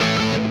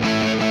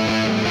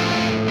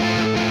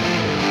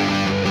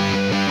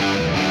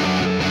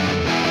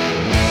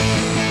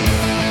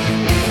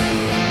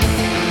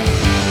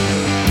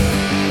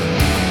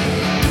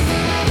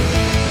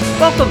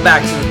Welcome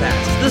back to the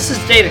past. This is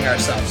Dating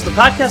Ourselves, the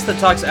podcast that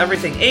talks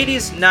everything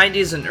 80s,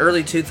 90s, and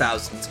early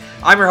 2000s.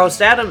 I'm your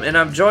host, Adam, and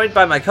I'm joined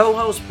by my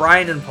co-hosts,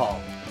 Brian and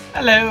Paul.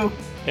 Hello.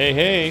 Hey,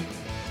 hey.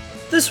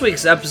 This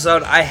week's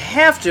episode, I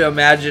have to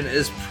imagine,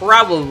 is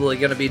probably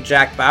going to be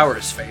Jack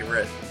Bauer's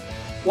favorite.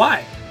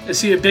 Why? Is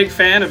he a big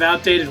fan of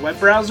outdated web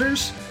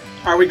browsers?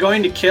 Are we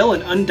going to kill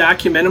an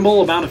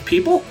undocumentable amount of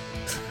people?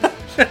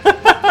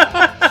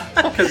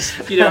 Because,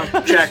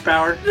 Jack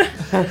Bauer.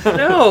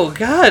 No,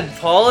 God,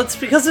 Paul, it's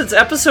because it's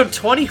episode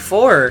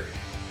 24.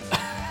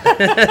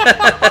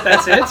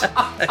 That's it?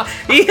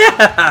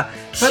 Yeah.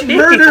 But Jeez.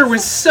 murder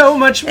was so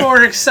much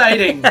more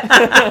exciting.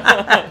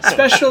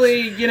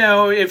 Especially,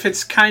 if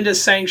it's kind of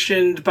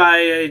sanctioned by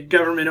a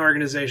government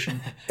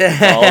organization.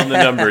 It's all in the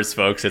numbers,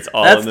 folks. It's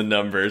all in the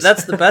numbers.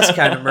 That's the best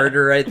kind of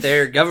murder right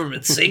there.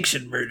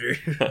 Government-sanctioned murder.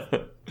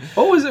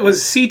 What was it?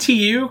 Was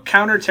CTU,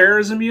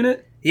 Counterterrorism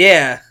Unit?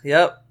 Yeah,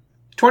 yep.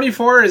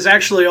 24 is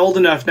actually old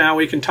enough now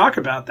we can talk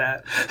about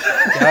that.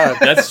 God.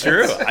 That's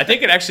true. I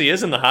think it actually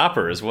is in the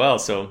hopper as well,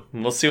 so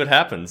we'll see what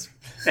happens.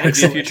 Could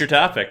be a future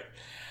topic.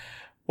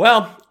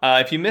 Well,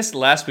 if you missed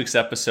last week's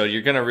episode,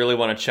 you're going to really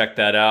want to check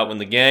that out when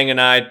the gang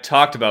and I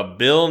talked about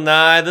Bill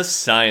Nye the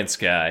Science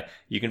Guy.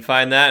 You can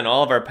find that in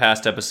all of our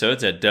past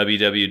episodes at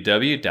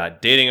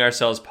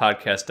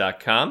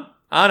www.datingourselvespodcast.com,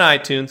 on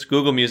iTunes,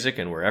 Google Music,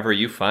 and wherever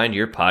you find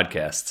your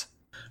podcasts.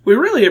 We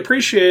really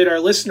appreciate our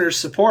listeners'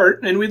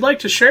 support, and we'd like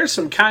to share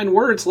some kind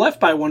words left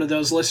by one of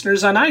those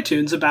listeners on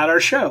iTunes about our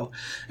show.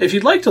 If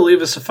you'd like to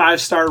leave us a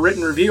 5-star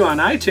written review on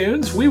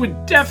iTunes, we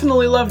would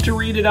definitely love to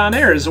read it on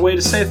air as a way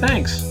to say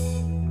thanks.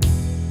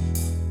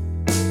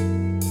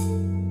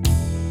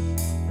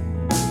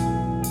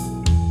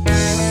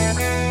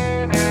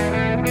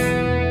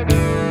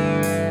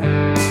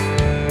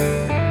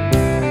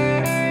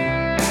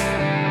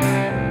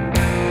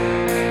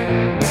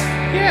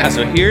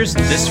 So here's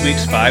this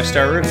week's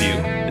 5-star review.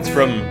 It's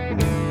from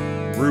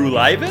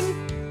Ruliven?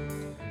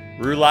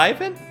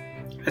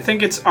 I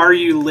think it's Are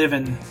You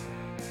Livin'?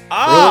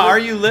 Ah, Are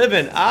You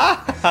Livin'?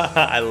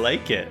 Ah, I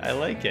like it.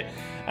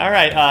 All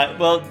right,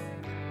 well,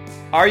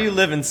 Are You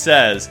Livin'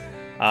 says,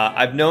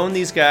 I've known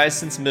these guys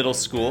since middle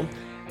school,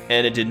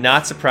 and it did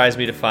not surprise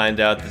me to find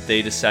out that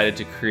they decided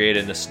to create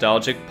a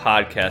nostalgic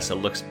podcast that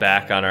looks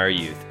back on our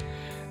youth.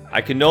 I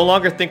can no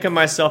longer think of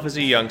myself as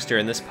a youngster,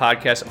 and this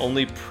podcast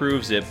only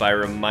proves it by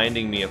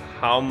reminding me of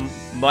how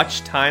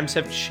much times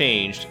have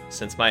changed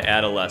since my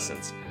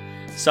adolescence.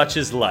 Such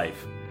is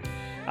life.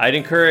 I'd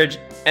encourage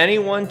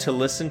anyone to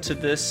listen to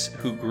this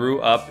who grew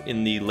up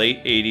in the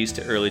late 80s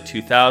to early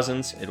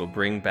 2000s. It will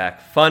bring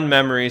back fun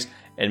memories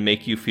and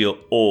make you feel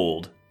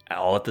old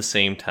all at the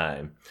same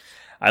time.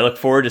 I look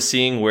forward to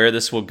seeing where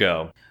this will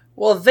go.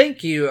 Well,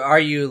 thank you, Are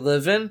You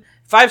Livin'?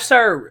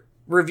 5-star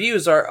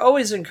reviews are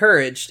always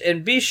encouraged,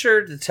 and be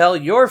sure to tell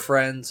your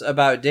friends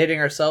about Dating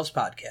Ourselves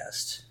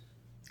podcast.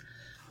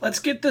 Let's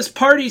get this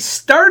party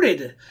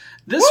started.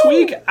 This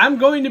week, I'm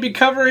going to be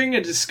covering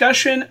a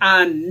discussion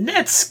on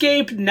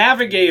Netscape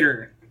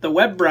Navigator, the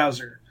web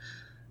browser.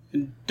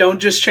 And don't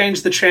just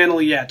change the channel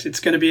yet.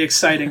 It's going to be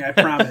exciting, I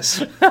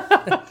promise.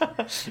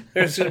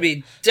 There's going to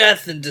be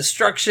death and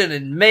destruction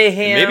and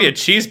mayhem. Maybe a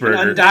cheeseburger.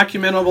 An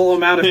undocumentable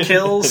amount of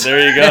kills.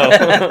 There you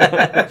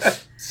go.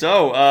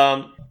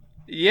 So,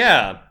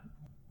 yeah,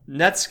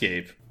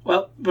 Netscape.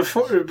 Well,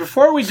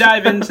 before we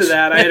dive into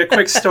that, I had a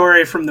quick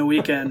story from the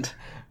weekend.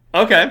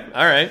 Okay,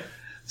 all right.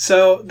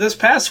 So this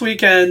past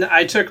weekend,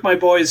 I took my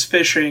boys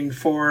fishing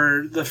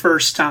for the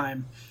first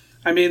time.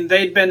 I mean,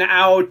 they'd been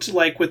out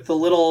with the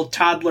little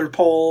toddler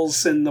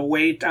poles and the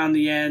weight on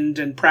the end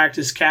and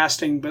practice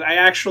casting, but I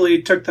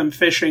actually took them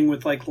fishing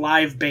with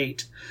live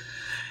bait.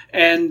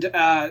 And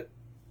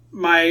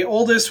my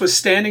oldest was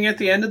standing at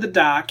the end of the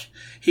dock.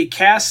 He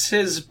casts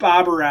his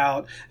bobber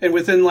out, and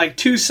within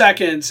 2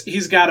 seconds,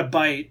 he's got a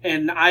bite.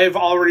 And I've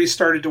already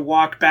started to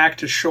walk back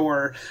to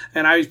shore.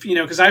 And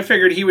because I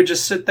figured he would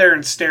just sit there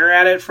and stare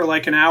at it for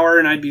an hour,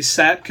 and I'd be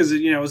set because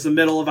it was the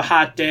middle of a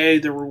hot day.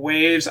 There were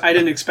waves. I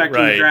didn't expect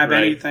him to grab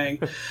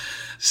anything.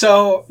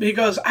 So he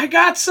goes, I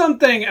got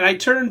something. And I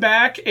turn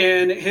back,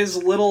 and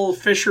his little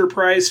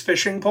Fisher-Price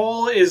fishing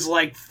pole is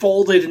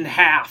folded in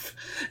half.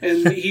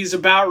 And he's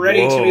about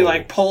ready to be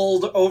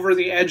pulled over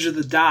the edge of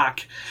the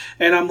dock.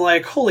 And I'm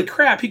like, holy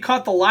crap, he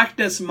caught the Loch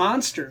Ness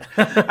Monster.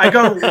 I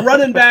go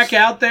running back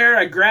out there.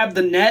 I grab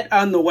the net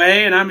on the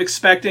way, and I'm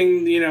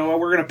expecting,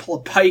 we're going to pull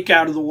a pike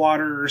out of the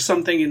water or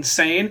something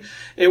insane.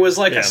 It was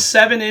a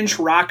 7-inch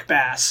rock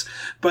bass.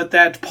 But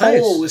that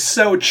pole was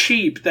so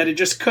cheap that it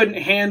just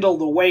couldn't handle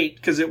the weight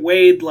because it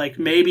weighed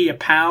maybe a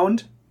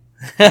pound.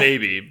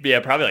 Maybe. Yeah,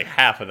 probably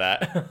half of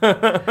that.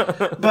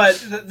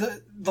 But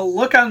the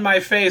look on my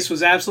face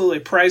was absolutely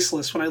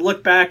priceless when I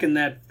looked back and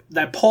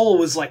that pole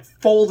was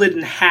folded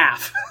in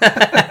half.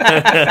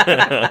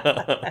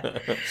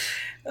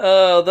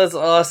 Oh, that's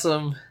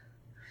awesome.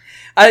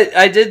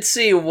 I did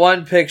see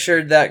one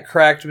picture that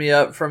cracked me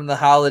up from the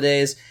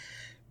holidays.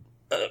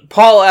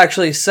 Paul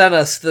actually sent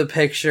us the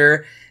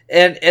picture,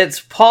 and it's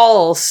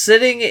Paul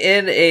sitting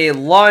in a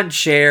lawn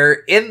chair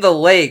in the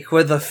lake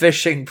with a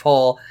fishing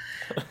pole.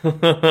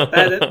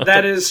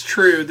 That is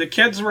true. The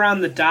kids were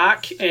on the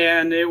dock,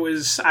 and it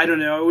was, I don't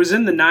know, it was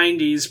in the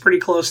 90s, pretty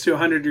close to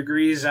 100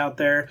 degrees out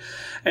there.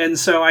 And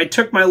so I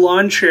took my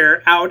lawn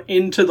chair out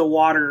into the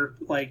water,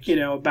 like,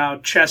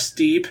 about chest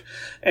deep.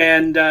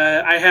 And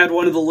I had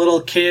one of the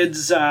little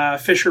kids'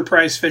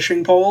 Fisher-Price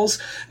fishing poles,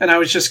 and I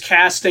was just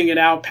casting it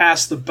out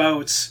past the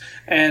boats.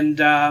 And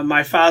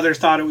my father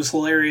thought it was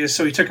hilarious,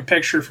 so he took a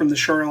picture from the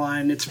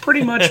shoreline. It's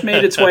pretty much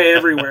made its way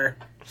everywhere.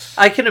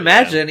 I can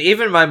imagine.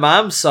 Even my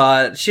mom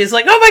saw it. She's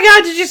like, "Oh my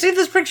God, did you see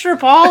this picture of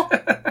Paul?"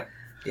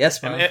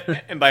 Yes, Mom.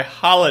 And by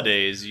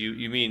holidays,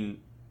 you mean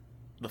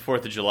the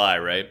 4th of July,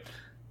 right?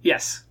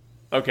 Yes.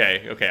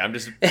 Okay.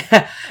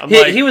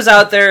 He was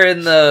out there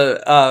in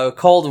the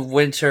cold of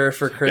winter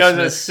for Christmas. I was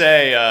going to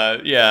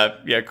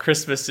say,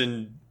 Christmas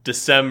in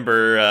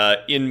December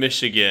in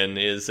Michigan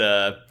is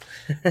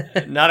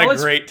not a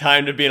great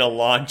time to be in a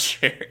lawn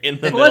chair in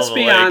the middle of the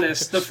lake. Let's be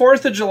honest. The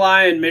 4th of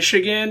July in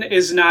Michigan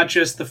is not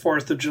just the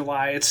 4th of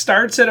July. It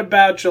starts at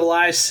about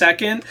July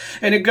 2nd,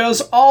 and it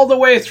goes all the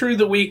way through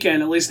the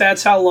weekend. At least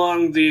that's how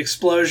long the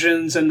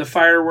explosions and the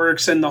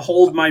fireworks and the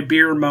hold my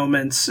beer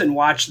moments and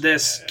watch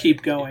this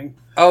keep going.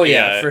 Oh,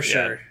 yeah, for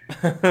sure.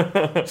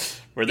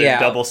 Where they're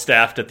double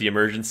staffed at the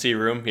emergency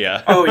room.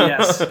 Yeah. Oh,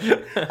 yes.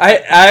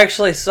 I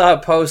actually saw a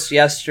post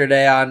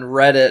yesterday on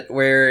Reddit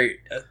where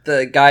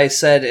the guy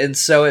said, "And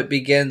so it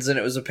begins," and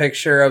it was a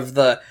picture of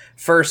the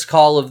first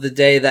call of the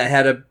day that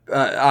had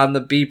on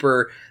the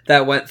beeper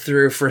that went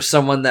through for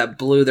someone that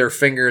blew their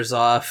fingers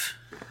off.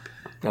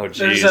 Oh,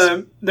 geez.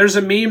 There's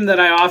a meme that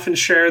I often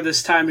share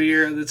this time of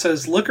year that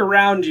says, "Look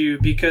around you,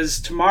 because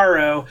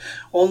tomorrow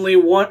only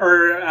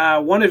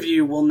one of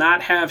you will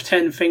not have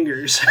 10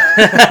 fingers."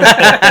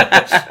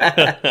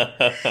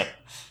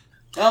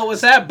 Well,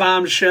 with that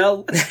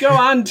bombshell, let's go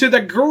on to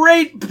the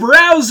great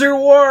browser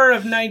war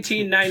of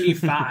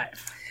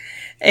 1995.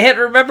 And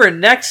remember,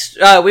 next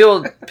we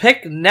will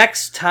pick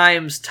next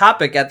time's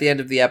topic at the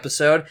end of the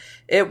episode.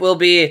 It will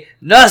be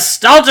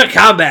Nostalgia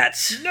Combat.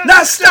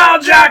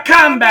 Nostalgia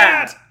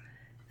Combat!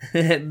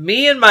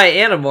 Me and my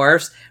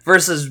Animorphs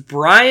versus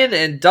Brian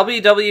and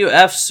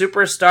WWF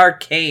superstar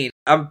Kane.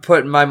 I'm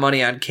putting my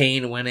money on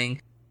Kane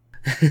winning.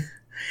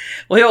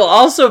 We will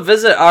also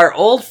visit our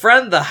old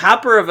friend, the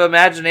Hopper of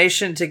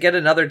Imagination, to get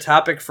another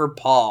topic for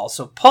Paul.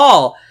 So,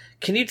 Paul,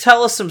 can you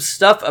tell us some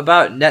stuff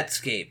about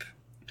Netscape?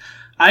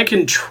 I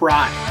can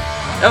try.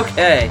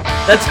 Okay,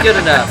 that's good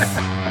enough.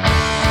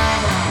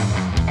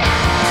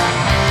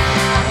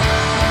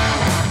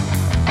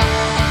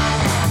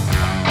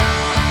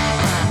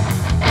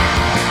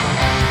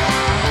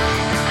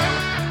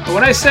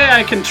 When I say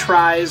I can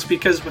try is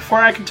because before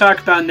I can talk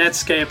about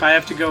Netscape, I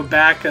have to go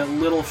back a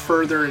little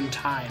further in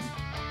time.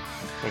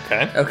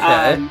 Okay.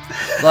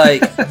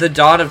 Like the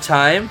dawn of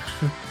time?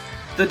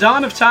 The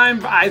dawn of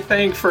time, I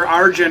think, for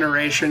our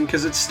generation,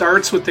 because it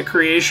starts with the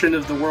creation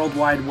of the World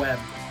Wide Web.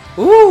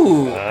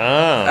 Ooh.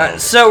 Oh.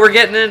 So we're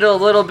getting into a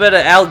little bit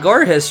of Al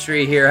Gore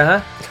history here,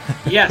 huh?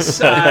 Yes,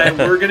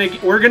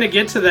 we're gonna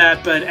get to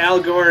that, but Al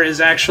Gore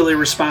is actually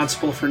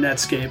responsible for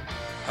Netscape.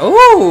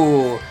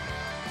 Ooh.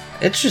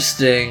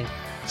 Interesting.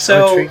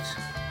 So,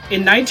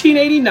 in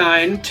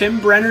 1989, Tim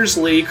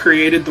Berners-Lee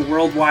created the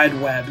World Wide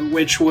Web,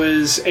 which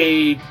was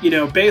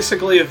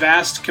basically a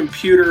vast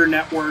computer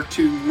network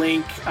to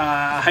link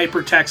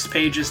hypertext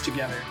pages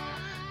together.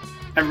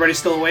 Everybody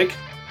still awake?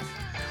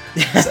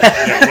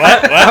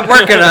 What? I'm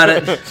working on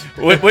it.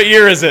 What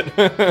year is it?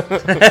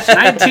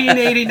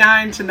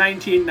 1989 to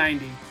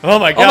 1990. Oh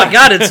my god! Oh my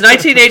god! It's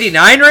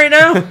 1989 right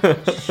now.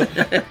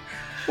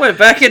 Went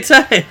back in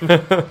time.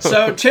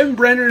 So Tim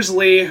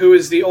Berners-Lee, who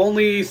is the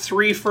only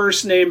 3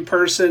 first-name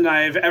person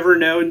I've ever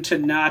known to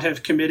not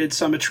have committed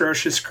some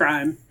atrocious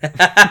crime.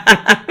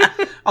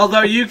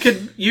 Although you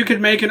could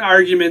make an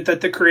argument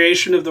that the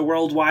creation of the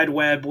World Wide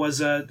Web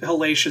was a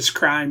hellacious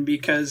crime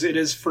because it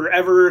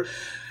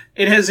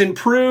has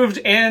improved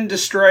and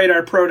destroyed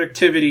our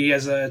productivity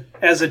as a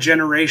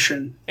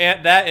generation.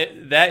 And that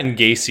and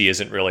Gacy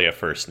isn't really a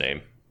first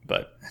name,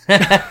 but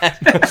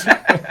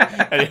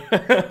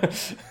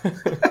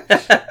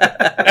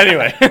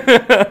anyway.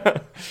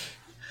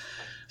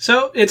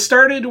 So it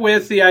started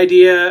with the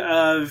idea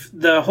of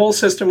the whole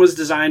system was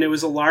designed. It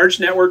was a large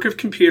network of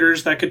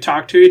computers that could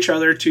talk to each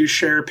other to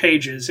share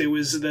pages. It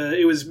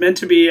was meant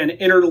to be an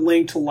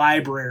interlinked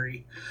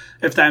library,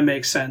 if that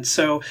makes sense.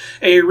 So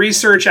a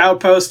research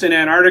outpost in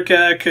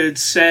Antarctica could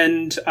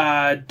send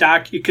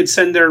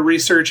their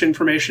research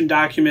information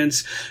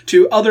documents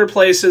to other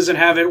places and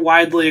have it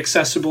widely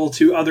accessible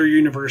to other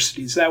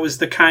universities. That was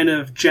the kind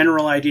of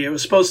general idea. It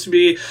was supposed to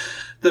be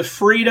the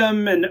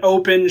freedom and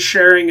open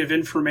sharing of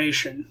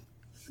information.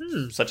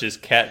 Such as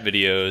cat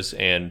videos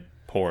and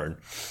porn.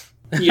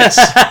 Yes.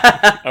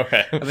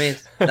 Okay. I mean,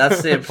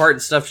 that's the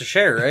important stuff to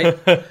share, right?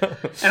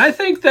 And I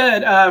think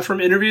that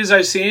from interviews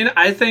I've seen,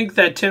 I think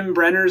that Tim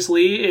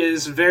Berners-Lee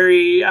is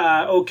very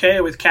okay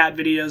with cat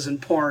videos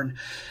and porn.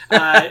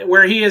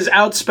 Where he is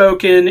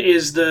outspoken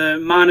is the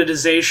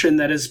monetization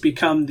that has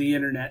become the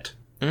internet.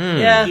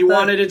 Yeah, He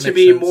wanted it to makes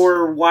be sense.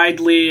 more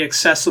widely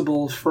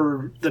accessible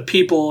for the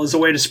people as a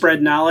way to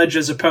spread knowledge,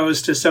 as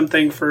opposed to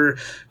something for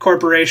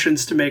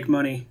corporations to make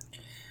money.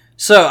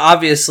 So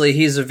obviously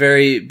he's a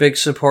very big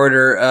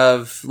supporter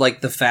of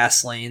like the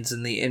fast lanes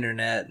and the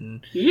internet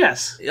and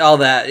Yes. all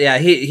that. Yeah,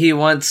 he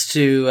wants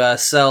to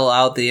sell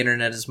out the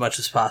internet as much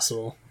as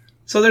possible.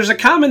 So there's a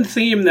common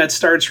theme that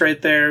starts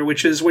right there,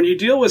 which is when you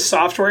deal with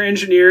software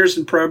engineers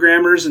and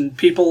programmers and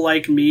people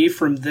like me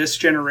from this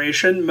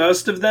generation,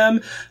 most of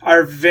them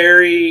are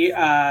very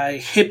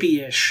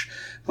hippie-ish.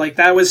 Like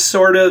that was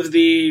sort of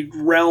the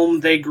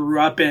realm they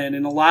grew up in,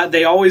 and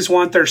they always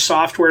want their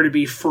software to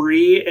be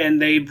free,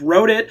 and they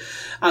wrote it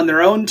on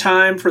their own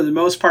time for the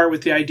most part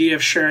with the idea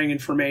of sharing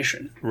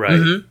information. Right.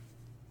 Mm-hmm.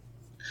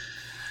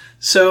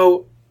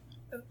 So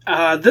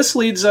this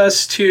leads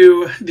us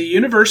to the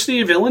University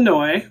of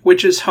Illinois,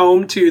 which is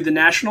home to the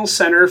National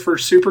Center for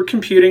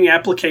Supercomputing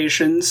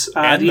Applications, the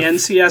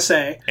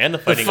NCSA. And the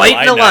Fighting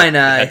Fighting Illini. Illini.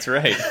 That's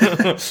right.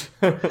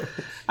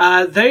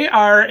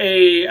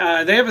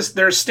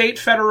 They're a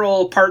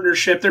state-federal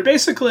partnership. They're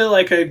basically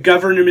like a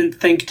government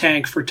think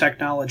tank for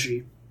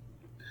technology.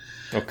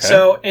 Okay.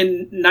 So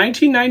in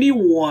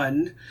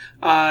 1991,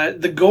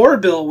 the Gore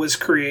Bill was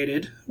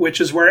created, which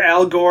is where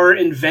Al Gore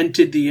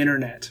invented the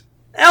internet.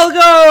 Al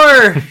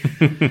Gore!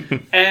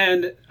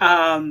 And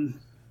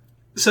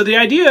so the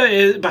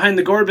idea behind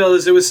the Gore Bill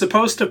is it was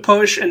supposed to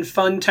push and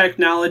fund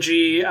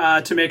technology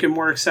to make it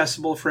more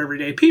accessible for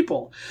everyday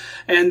people.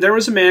 And there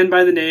is a man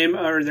by the name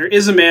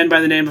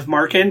of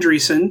Mark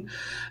Andreessen,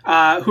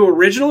 who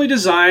originally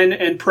designed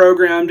and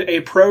programmed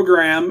a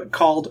program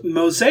called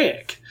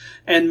Mosaic.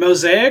 And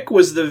Mosaic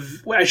was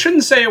I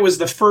shouldn't say it was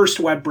the first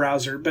web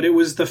browser, but it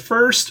was the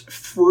first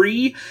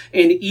free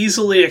and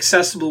easily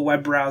accessible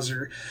web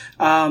browser.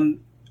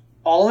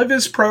 All of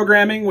his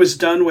programming was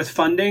done with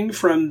funding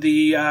from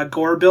the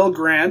Gore Bill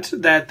grant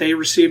that they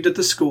received at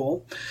the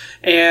school.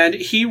 And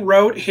he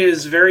wrote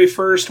his very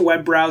first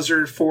web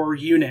browser for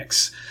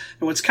Unix.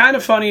 And what's kind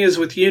of funny is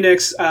with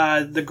Unix,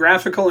 the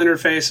graphical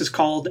interface is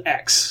called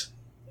X.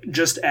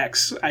 Just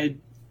X.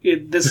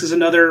 This is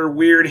another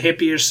weird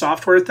hippie-ish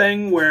software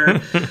thing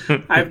where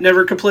I've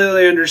never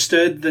completely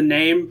understood the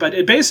name, but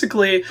it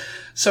basically,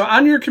 so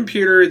on your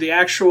computer, the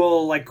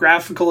actual like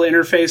graphical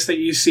interface that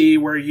you see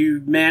where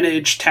you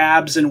manage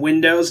tabs and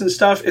windows and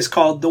stuff is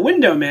called the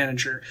window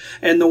manager.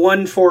 And the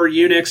one for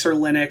Unix or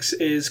Linux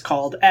is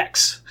called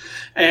X.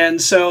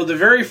 And so the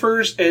very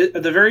first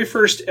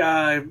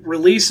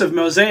release of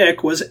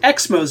Mosaic was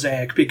X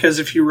Mosaic, because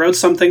if you wrote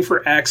something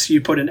for X,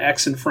 you put an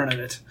X in front of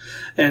it.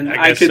 And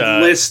I could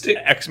list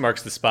X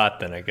marks the spot.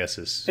 Then I guess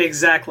is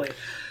exactly.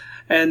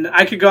 And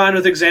I could go on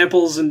with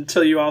examples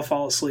until you all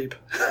fall asleep.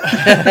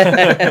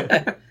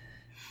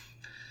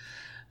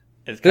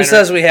 Who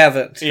says we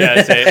haven't?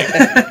 Yeah,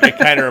 it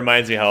kind of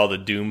reminds me how all the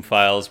Doom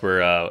files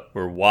were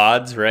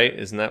WADs, right?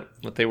 Isn't that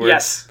what they were?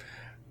 Yes.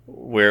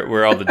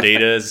 Where all the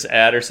data is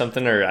at or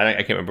something, or I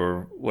can't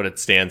remember what it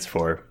stands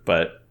for,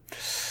 but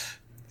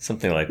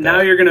something like that.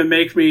 Now you're going to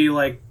make me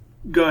like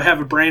go have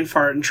a brain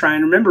fart and try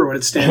and remember what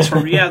it stands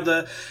for.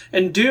 Yeah,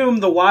 in Doom,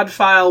 the WAD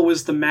file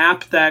was the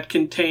map that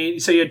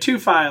contained, so you had two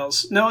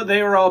files. No,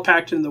 they were all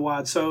packed into the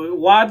WAD. So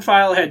WAD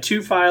file had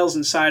two files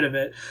inside of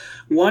it.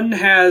 One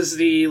has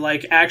the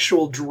like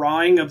actual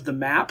drawing of the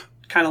map,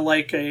 kind of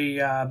like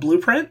a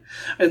blueprint,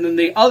 and then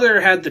the other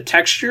had the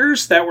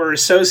textures that were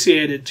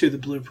associated to the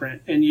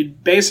blueprint. And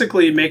you'd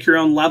basically make your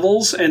own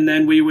levels, and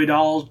then we would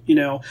all,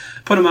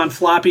 put them on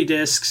floppy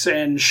disks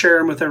and share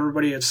them with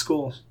everybody at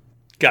school.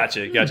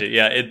 Gotcha.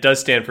 Yeah, it does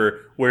stand for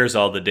 "Where's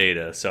all the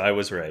data?" So I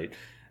was right.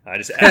 I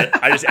just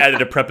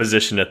added a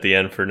preposition at the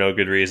end for no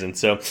good reason.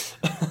 So.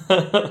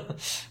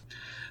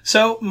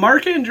 So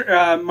Mark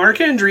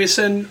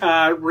Andreessen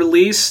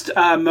released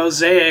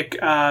Mosaic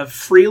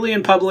freely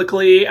and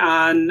publicly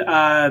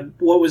on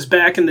what was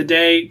back in the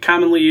day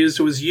commonly used.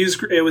 It was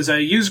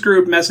a use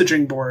group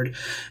messaging board,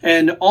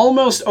 and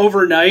almost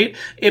overnight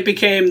it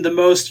became the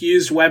most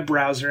used web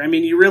browser. I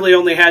mean, you really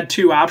only had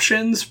two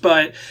options,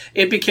 but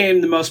it became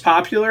the most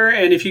popular.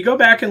 And if you go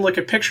back and look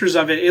at pictures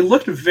of it, it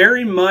looked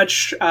very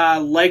much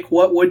like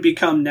what would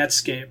become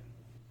Netscape.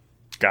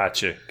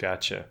 Gotcha.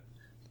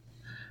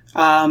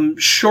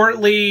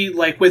 Shortly,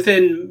 like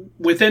within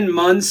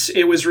months,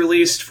 it was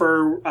released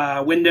for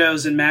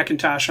Windows and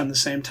Macintosh on the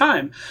same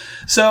time.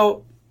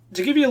 So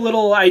to give you a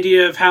little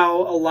idea of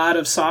how a lot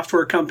of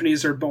software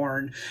companies are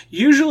born,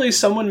 usually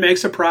someone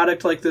makes a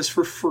product like this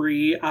for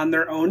free on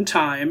their own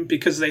time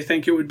because they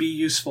think it would be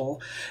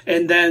useful.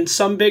 And then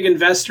some big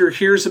investor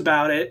hears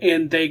about it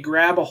and they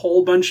grab a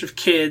whole bunch of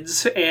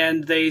kids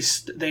and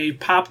they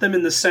pop them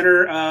in the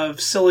center of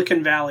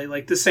Silicon Valley,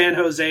 like the San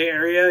Jose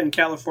area in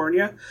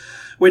California,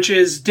 which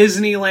is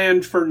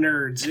Disneyland for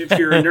nerds. If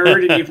you're a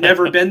nerd and you've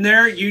never been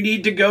there, you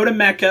need to go to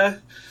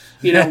Mecca,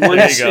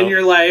 once in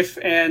your life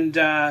and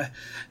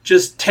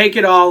just take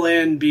it all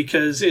in,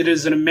 because it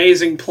is an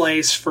amazing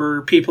place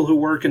for people who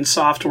work in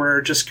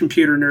software, just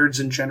computer nerds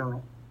in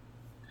general.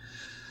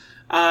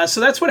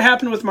 So that's what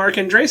happened with Marc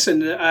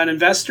Andreessen, an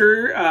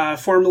investor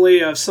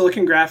formerly of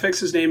Silicon Graphics.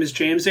 His name is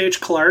James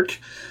H. Clark.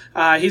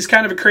 He's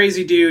kind of a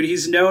crazy dude.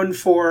 He's known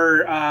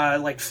for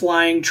like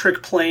flying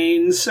trick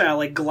planes,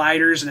 like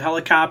gliders and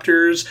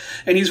helicopters.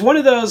 And he's one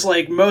of those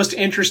like most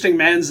interesting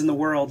men in the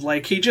world.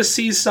 Like he just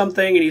sees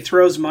something and he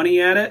throws money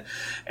at it,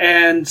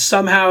 and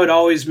somehow it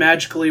always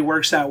magically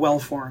works out well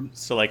for him.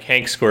 So like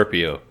Hank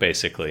Scorpio,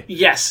 basically.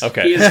 Yes,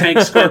 okay. He is Hank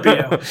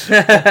Scorpio.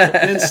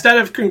 And instead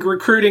of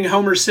recruiting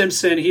Homer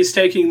Simpson, he's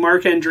taking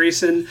Marc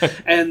Andreessen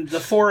and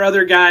the 4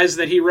 other guys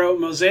that he wrote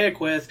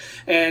Mosaic with,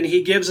 and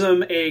he gives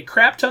them a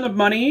crap ton of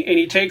money, and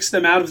he takes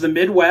them out of the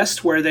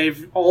Midwest where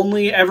they've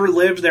only ever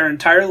lived their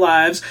entire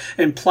lives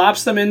and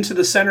plops them into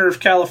the center of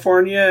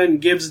California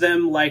and gives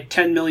them like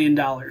 $10 million.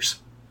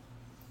 It's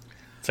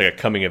like a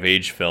coming of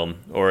age film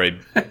or a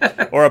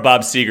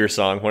Bob Seger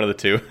song, one of the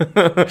two.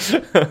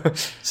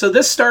 So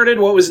this started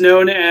what was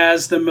known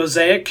as the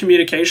Mosaic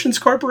Communications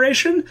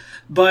Corporation,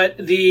 but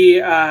the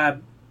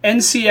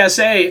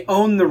NCSA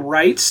owned the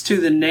rights to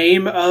the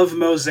name of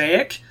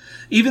Mosaic.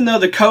 Even though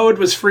the code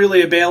was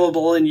freely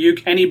available and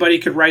anybody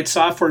could write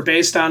software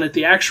based on it,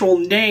 the actual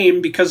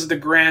name, because of the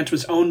grant,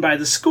 was owned by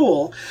the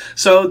school.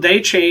 So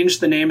they changed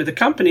the name of the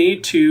company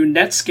to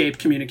Netscape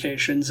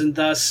Communications, and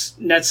thus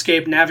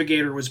Netscape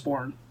Navigator was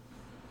born.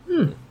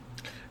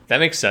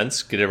 That makes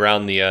sense. Get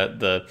around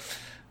the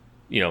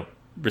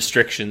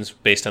restrictions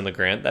based on the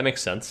grant. That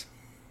makes sense.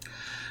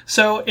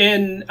 So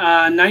in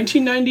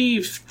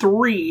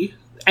 1993...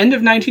 end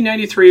of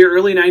 1993,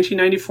 early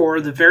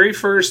 1994, the very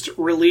first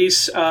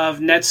release of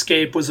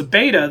Netscape was a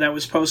beta that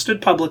was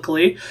posted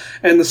publicly,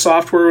 and the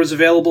software was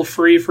available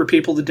free for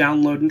people to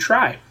download and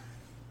try.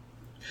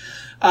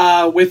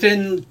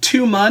 Within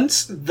 2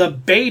 months, the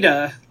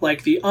beta,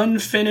 like the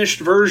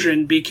unfinished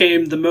version,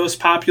 became the most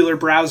popular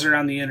browser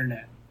on the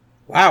internet.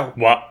 Wow.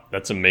 Wow,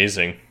 that's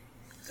amazing.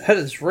 That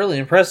is really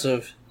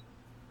impressive.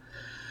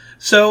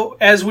 So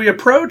as we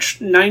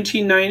approach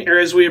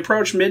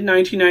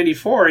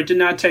mid-1994, it did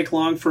not take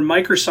long for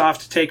Microsoft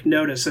to take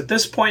notice. At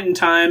this point in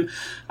time,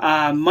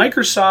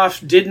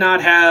 Microsoft did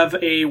not have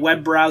a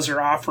web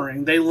browser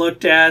offering. They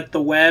looked at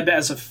the web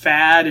as a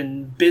fad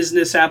and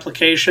business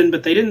application,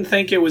 but they didn't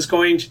think it was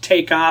going to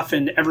take off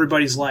in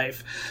everybody's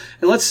life.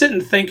 And let's sit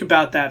and think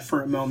about that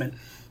for a moment.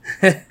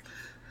 The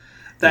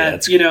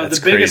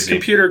biggest crazy.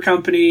 computer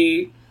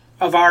company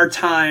of our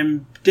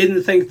time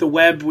didn't think the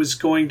web was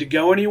going to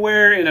go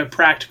anywhere in a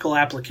practical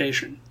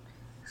application.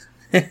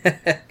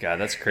 God,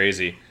 that's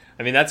crazy.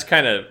 I mean, that's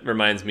kind of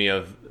reminds me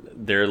of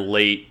their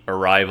late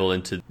arrival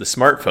into the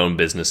smartphone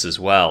business as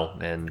well.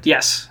 And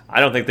Yes. I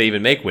don't think they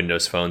even make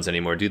Windows phones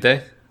anymore, do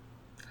they?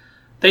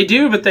 They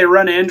do, but they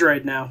run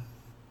Android now.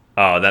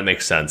 Oh, that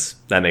makes sense.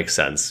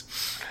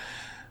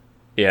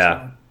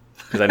 Yeah.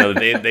 Because I know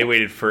that they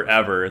waited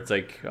forever. It's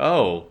like,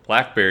 oh,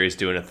 BlackBerry's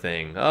doing a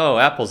thing. Oh,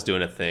 Apple's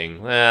doing a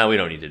thing. Well, we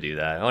don't need to do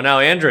that. Oh, now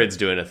Android's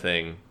doing a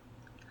thing.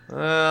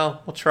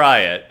 Well, we'll try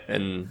it.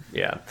 And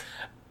yeah.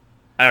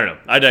 I don't know.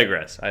 I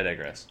digress.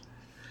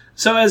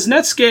 So as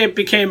Netscape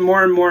became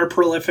more and more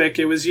prolific,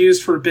 it was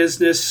used for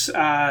business,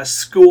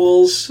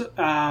 schools.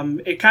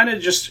 It kind of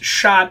just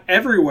shot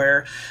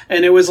everywhere.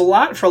 And it was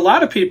for a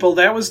lot of people,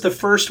 that was the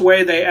first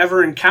way they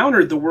ever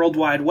encountered the World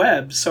Wide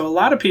Web. So a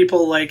lot of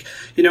people,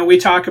 we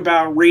talk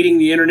about reading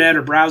the internet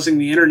or browsing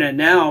the internet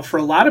now. For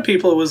a lot of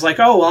people, it was like,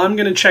 oh, well, I'm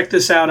going to check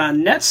this out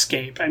on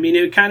Netscape. I mean,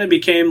 it kind of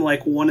became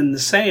like one and the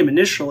same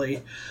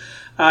initially.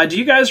 Do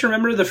you guys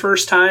remember the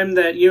first time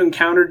that you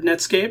encountered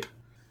Netscape?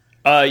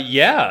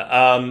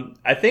 Yeah.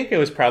 I think it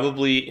was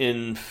probably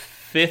in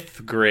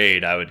 5th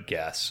grade, I would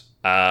guess.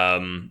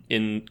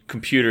 In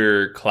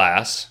computer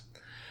class,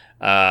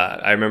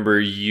 I remember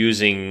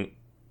using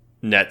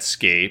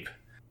Netscape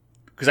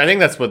because I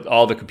think that's what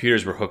all the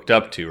computers were hooked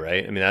up to,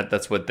 right? I mean,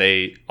 that's what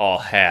they all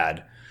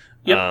had.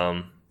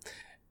 Yep.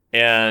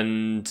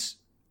 And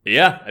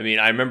yeah, I mean,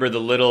 I remember the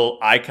little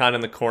icon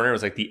in the corner. It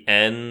was like the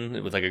N.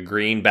 It was like a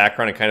green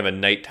background and kind of a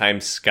nighttime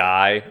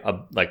sky,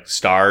 like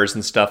stars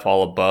and stuff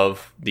all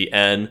above the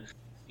N.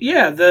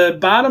 Yeah, the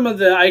bottom of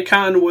the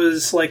icon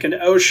was like an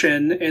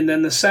ocean, and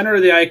then the center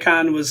of the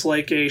icon was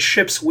like a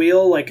ship's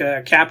wheel, like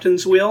a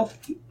captain's wheel.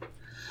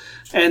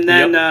 And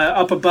then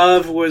up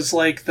above was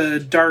like the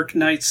dark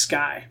night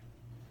sky.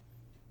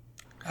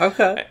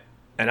 Okay.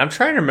 And I'm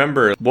trying to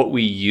remember what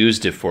we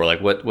used it for,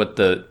 like what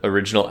the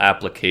original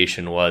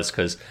application was,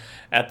 because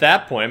at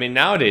that point, I mean,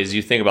 nowadays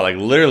you think about like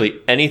literally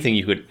anything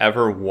you could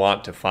ever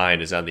want to find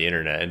is on the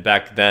internet. And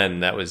back then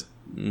that was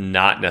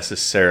not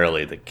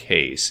necessarily the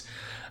case.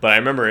 But I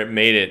remember it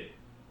made it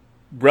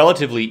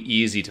relatively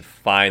easy to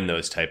find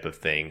those type of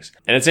things.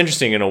 And it's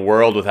interesting in a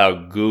world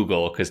without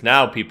Google, because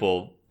now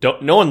people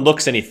no one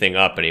looks anything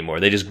up anymore.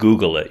 They just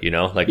Google it,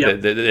 Like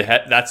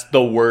that's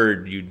the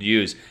word you'd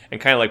use. And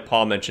kind of like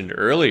Paul mentioned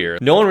earlier,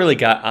 no one really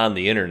got on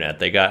the internet.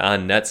 They got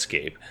on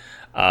Netscape.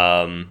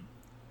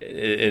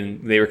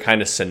 And they were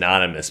kind of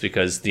synonymous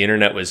because the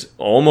internet was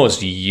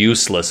almost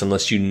useless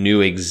unless you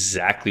knew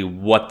exactly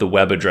what the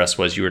web address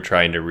was you were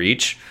trying to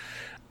reach.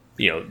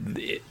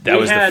 that we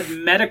was had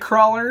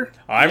Metacrawler.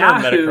 I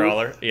remember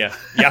Metacrawler. Yeah,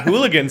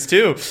 Yahooligans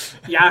too.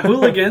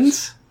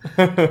 Yahooligans.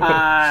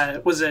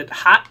 Was it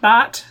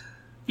Hotbot?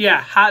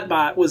 Yeah,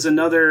 Hotbot was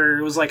another.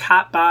 It was like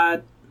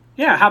Hotbot.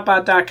 Yeah,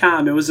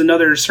 Hotbot.com. It was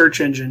another search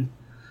engine.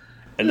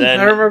 And then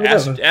I remember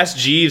Ask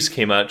Jeeves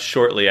came out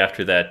shortly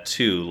after that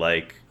too,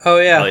 like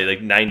probably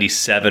like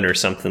 97 or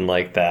something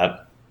like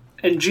that.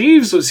 And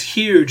Jeeves was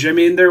huge. I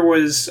mean, there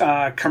was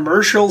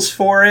commercials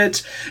for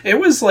it. It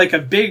was like a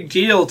big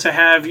deal to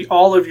have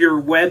all of your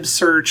web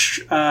search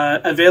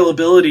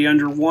availability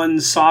under one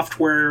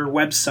software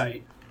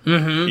website.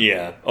 Mm-hmm.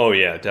 Yeah. Oh,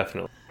 yeah,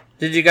 definitely.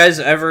 Did you guys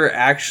ever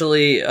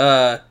actually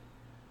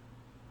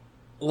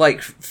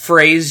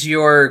phrase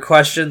your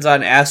questions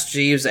on Ask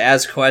Jeeves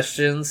as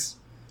questions?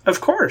 Of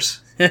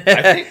course.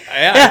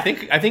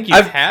 I think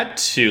you've had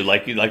to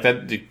like that.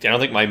 I don't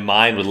think my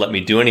mind would let me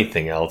do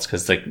anything else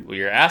because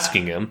you're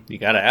asking him, you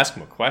got to ask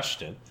him a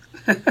question.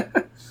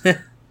 I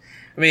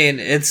mean,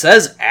 it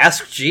says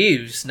Ask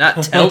Jeeves,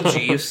 not Tell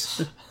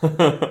Jeeves.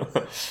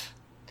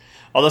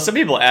 Although some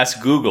people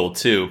ask Google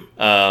too,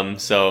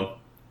 so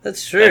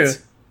that's true.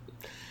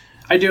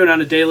 I do it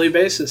on a daily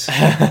basis.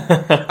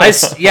 I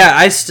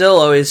still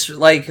always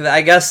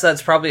I guess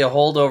that's probably a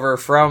holdover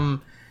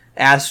from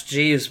Ask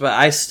Jeeves, but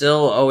I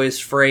still always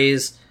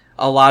phrase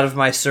a lot of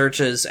my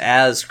searches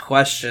as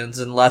questions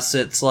unless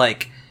it's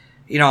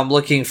I'm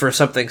looking for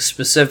something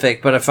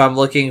specific. But if I'm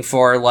looking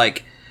for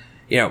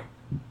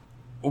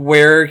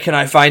where can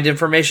I find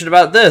information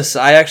about this,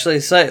 I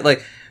actually say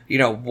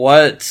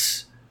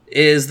what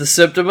is the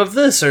symptom of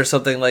this or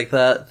something like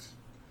that.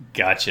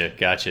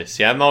 Gotcha.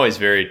 See, I'm always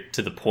very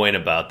to the point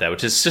about that,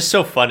 which is just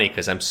so funny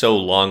because I'm so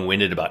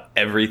long-winded about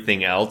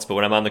everything else. But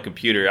when I'm on the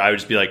computer, I would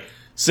just be like,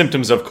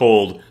 symptoms of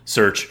cold,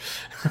 search.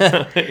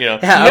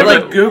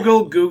 Yeah,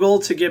 Google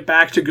to get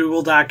back to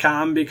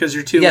google.com because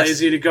you're too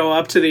lazy to go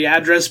up to the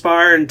address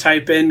bar and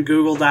type in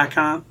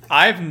google.com.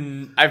 I've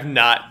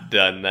not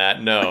done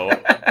that, no.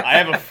 I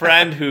have a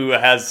friend who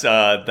has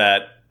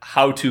that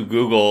how to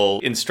Google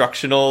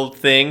instructional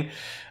thing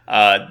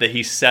that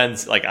he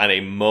sends on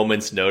a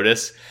moment's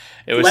notice.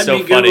 It was so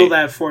funny. Let me Google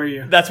that for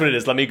you. That's what it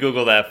is. Let me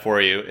Google that for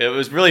you. It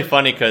was really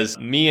funny because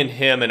me and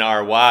him and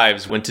our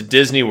wives went to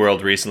Disney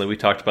World recently. We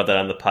talked about that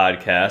on the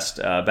podcast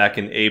back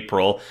in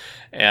April.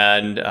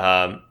 And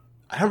I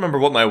don't remember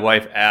what my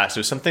wife asked.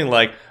 It was something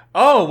like,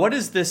 oh, what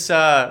is this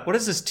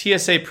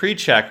TSA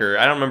pre-checker?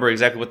 I don't remember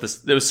exactly what this...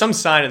 There was some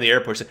sign in the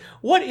airport saying,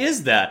 what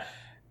is that?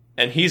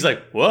 And he's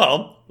like,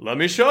 well, let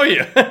me show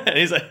you. And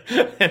he's like,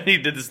 and he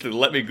did this to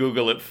let me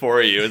Google it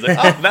for you. It's like,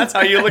 oh, that's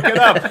how you look it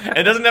up. And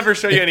it doesn't ever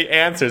show you any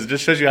answers. It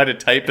just shows you how to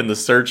type in the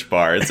search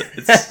bar.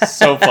 It's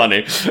so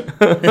funny.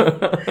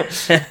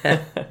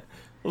 A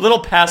little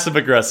passive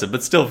aggressive,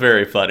 but still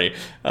very funny.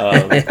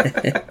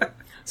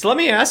 So let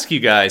me ask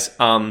you guys,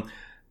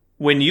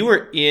 when you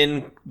were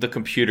in the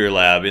computer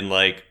lab in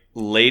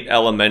late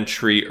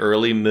elementary,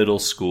 early middle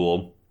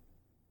school,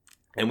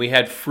 and we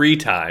had free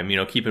time,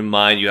 keep in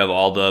mind you have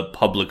all the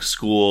public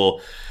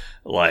school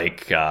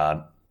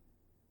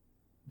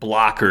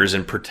blockers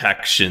and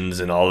protections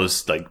and all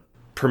this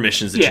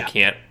permissions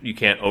that you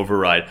can't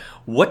override.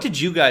 What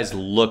did you guys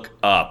look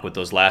up with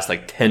those last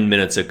 10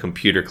 minutes of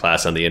computer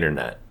class on the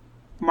internet?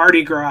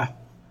 Mardi Gras.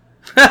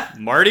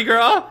 Mardi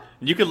Gras?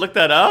 You could look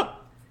that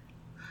up?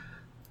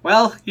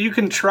 Well, you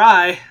can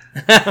try.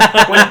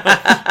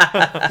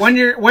 when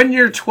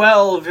you're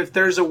 12, if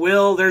there's a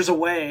will, there's a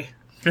way.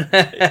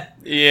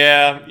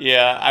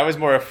 Yeah. I was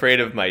more afraid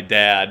of my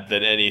dad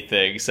than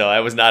anything, so I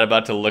was not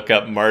about to look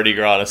up Mardi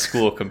Gras on a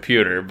school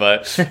computer.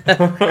 But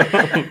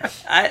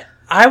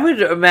I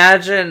would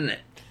imagine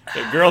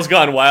the Girls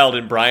Gone Wild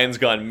and Brian's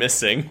Gone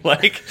Missing. No,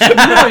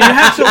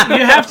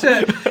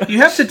 you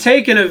have to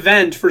take an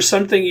event for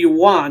something you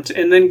want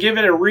and then give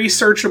it a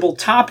researchable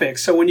topic.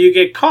 So when you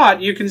get caught,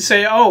 you can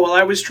say, "Oh, well,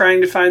 I was trying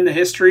to find the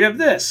history of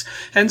this."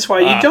 Hence why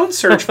you don't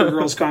search for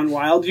Girls Gone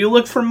Wild. You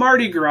look for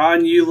Mardi Gras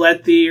and you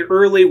let the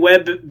early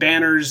web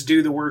banners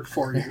do the work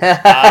for you.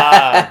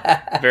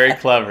 Very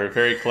clever,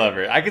 very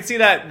clever. I could see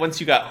that once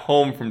you got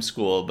home from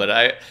school, but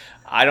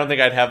I don't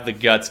think I'd have the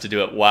guts to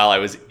do it while I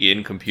was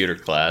in computer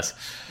class.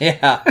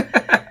 Yeah.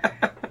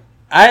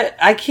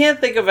 I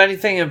can't think of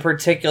anything in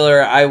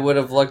particular I would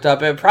have looked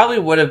up. It probably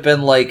would have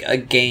been a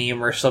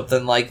game or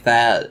something like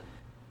that.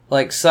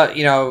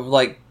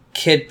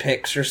 Kid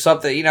Picks or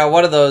something.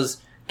 One of those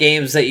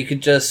games that you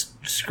could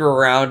just screw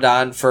around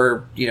on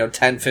for,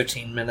 10,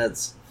 15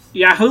 minutes.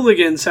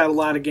 Yahooligans had a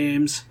lot of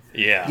games.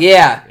 Yeah.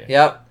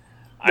 Yep.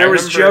 There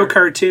was Joe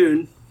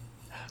Cartoon.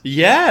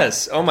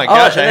 Yes. Oh my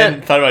gosh, I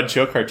hadn't thought about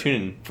Joe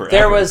Cartoon forever.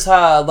 There was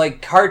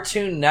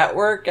Cartoon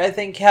Network, I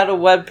think, had a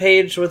web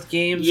page with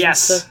games.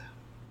 Yes. And stuff.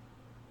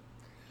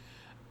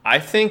 I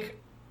think,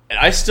 and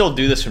I still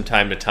do this from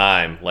time to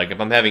time, if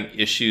I'm having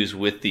issues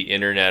with the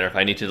internet or if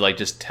I need to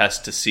just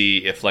test to see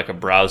if a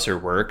browser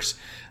works,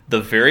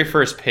 the very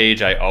first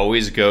page I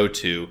always go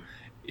to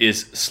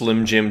is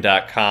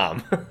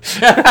slimjim.com.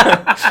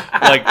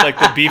 like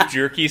the beef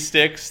jerky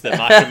sticks that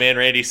Macho Man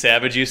Randy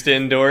Savage used to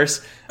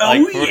endorse. Oh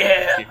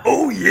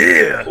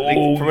yeah.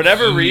 For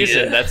whatever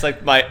reason, that's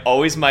like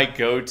always my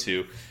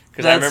go-to.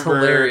 Because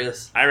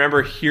hilarious. I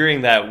remember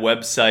hearing that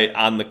website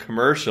on the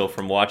commercial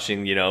from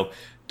watching,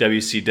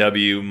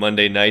 WCW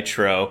Monday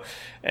Nitro,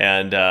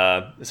 and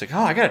it's like,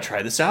 oh, I gotta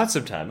try this out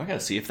sometime. I gotta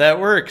see if that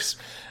works.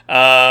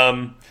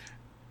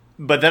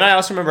 But then I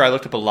also remember I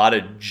looked up a lot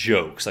of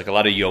jokes, like a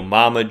lot of Yo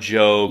Mama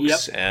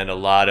jokes, and a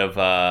lot of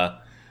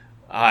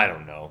I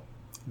don't know,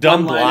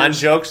 dumb blonde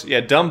jokes. Yeah,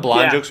 dumb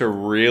blonde jokes were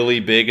really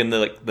big in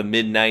the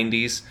mid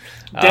 '90s.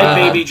 Dead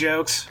baby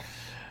jokes.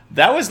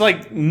 That was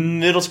like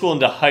middle school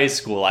into high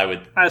school.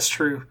 That's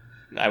true.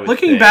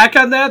 Looking back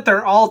on that,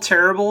 they're all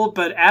terrible.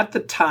 But at the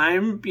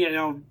time,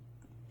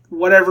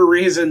 whatever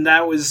reason,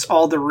 that was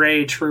all the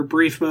rage for a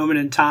brief moment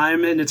in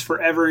time, and it's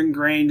forever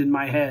ingrained in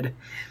my head.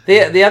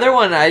 The other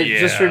one I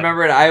just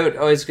remembered I would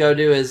always go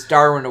to is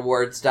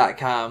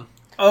DarwinAwards.com.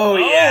 Oh,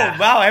 yeah.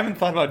 Wow, I haven't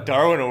thought about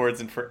Darwin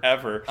Awards in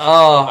forever.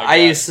 Oh I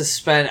used to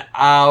spend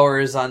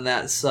hours on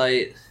that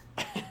site.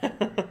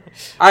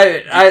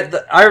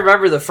 I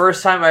remember the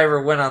first time I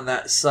ever went on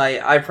that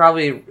site, I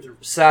probably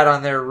sat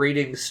on there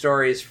reading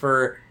stories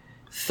for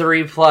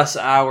 3+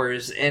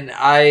 hours, and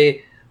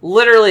I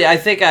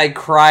think I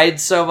cried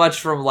so much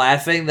from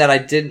laughing that I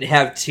didn't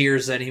have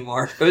tears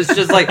anymore. It was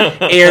just like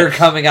air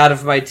coming out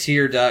of my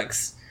tear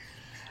ducts.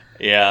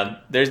 Yeah,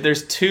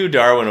 there's 2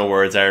 Darwin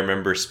Awards I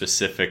remember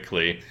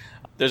specifically.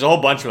 There's a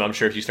whole bunch of them. I'm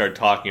sure if you started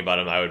talking about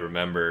them, I would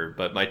remember.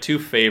 But my 2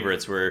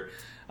 favorites were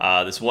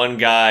this one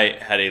guy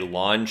had a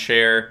lawn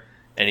chair,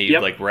 and he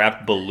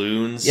wrapped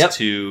balloons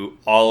to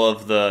all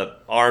of the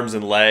arms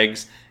and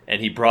legs,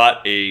 and he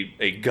brought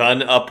a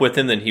gun up with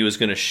him, and he was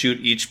going to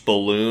shoot each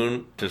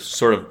balloon to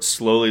sort of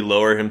slowly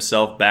lower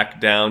himself back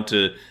down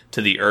to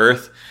the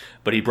earth.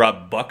 But he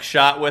brought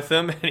buckshot with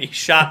him, and he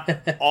shot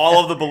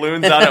all of the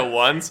balloons out at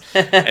once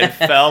and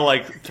fell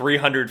like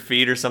 300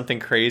 feet or something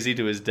crazy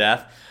to his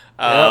death.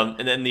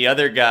 And then the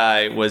other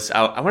guy was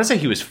out, I want to say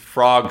he was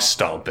frog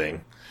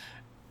stomping,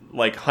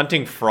 like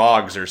hunting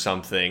frogs or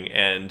something,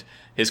 and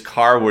his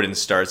car wouldn't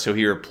start, so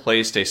he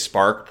replaced a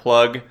spark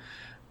plug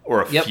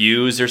or a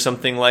fuse or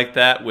something like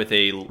that with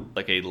a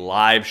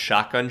live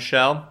shotgun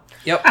shell.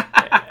 Yep.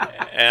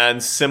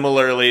 And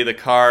similarly, the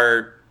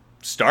car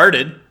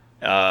started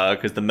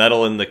because the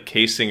metal in the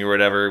casing or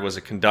whatever was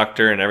a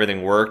conductor and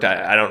everything worked.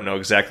 I don't know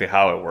exactly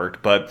how it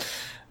worked, but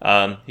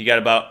he got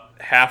about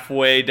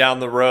halfway down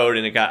the road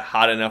and it got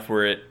hot enough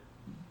where it,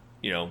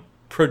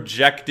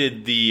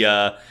 projected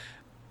the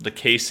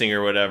casing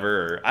or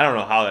whatever. Or I don't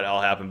know how that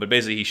all happened, but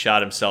basically he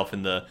shot himself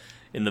in the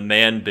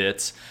man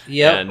bits.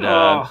 Yep. And,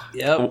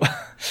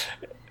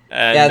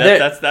 and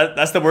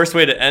that's the worst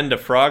way to end a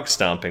frog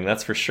stomping.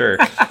 That's for sure.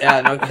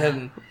 Yeah, no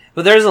kidding.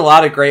 But there's a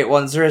lot of great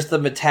ones. There's the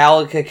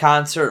Metallica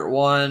concert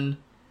one.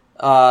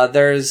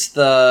 There's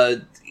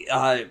the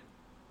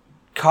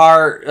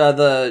car,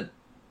 the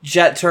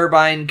jet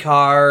turbine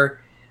car.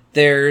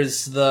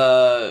 There's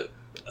the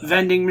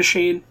vending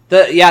machine.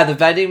 The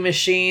vending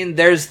machine.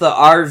 There's the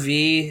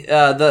RV.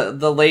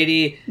 The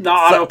lady. The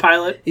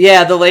autopilot.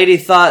 Yeah, the lady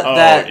thought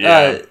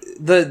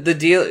the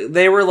deal.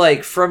 They were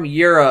like from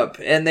Europe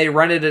and they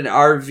rented an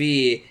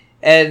RV,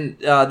 and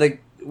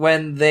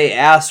when they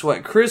asked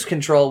what cruise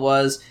control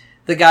was,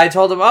 the guy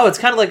told them, "Oh, it's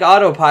kind of like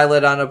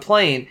autopilot on a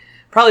plane."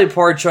 Probably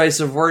poor choice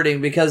of wording,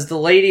 because the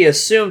lady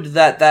assumed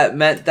that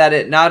meant that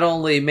it not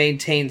only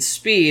maintained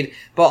speed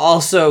but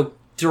also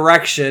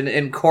direction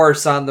and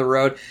course on the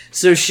road.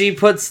 So she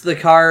puts the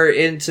car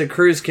into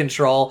cruise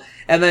control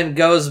and then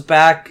goes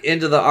back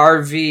into the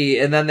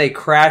RV, and then they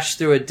crash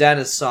through a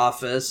dentist's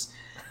office.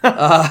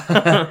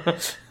 God,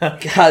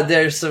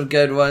 there's some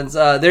good ones.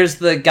 There's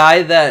the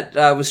guy that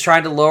was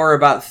trying to lower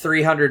about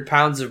 300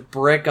 pounds of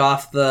brick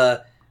off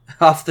the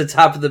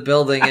top of the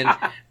building and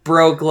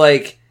broke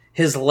like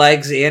his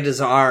legs and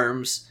his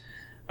arms.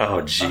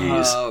 Oh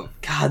jeez.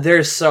 God,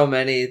 there's so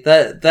many.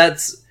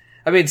 That's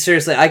I mean,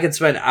 seriously, I could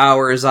spend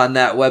hours on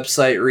that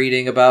website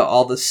reading about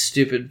all the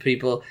stupid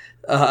people.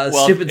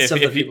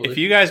 If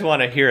you guys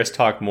want to hear us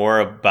talk more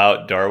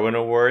about Darwin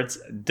Awards,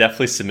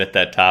 definitely submit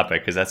that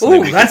topic, because that's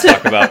something we can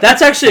talk about.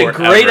 That's actually a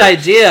great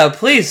idea.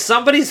 Please,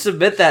 somebody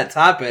submit that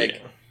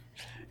topic.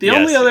 The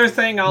only other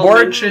thing I'll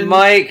mention,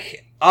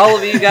 Mike, all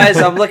of you guys,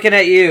 I'm looking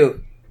at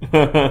you.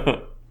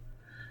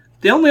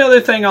 The only other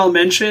thing I'll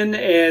mention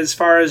as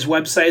far as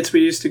websites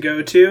we used to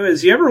go to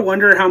is, you ever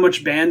wonder how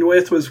much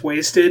bandwidth was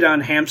wasted on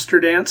Hamster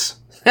Dance?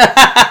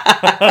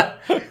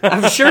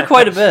 I'm sure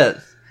quite a bit.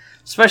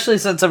 Especially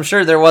since I'm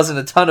sure there wasn't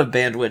a ton of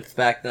bandwidth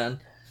back then.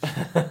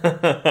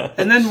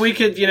 And then we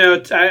could,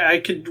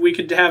 we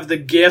could have the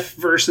GIF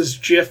versus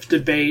GIF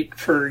debate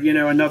for,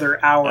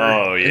 another hour.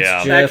 Oh,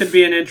 yeah. That could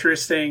be an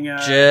interesting...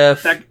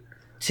 GIF.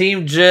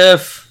 Team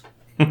GIF.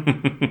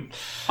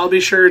 I'll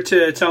be sure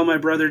to tell my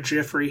brother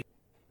Jeffrey.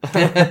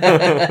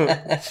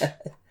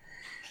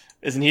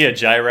 Isn't he a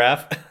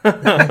giraffe?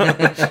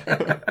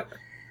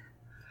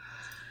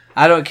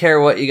 I don't care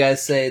what you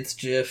guys say, it's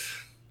GIF.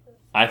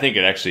 I think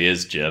it actually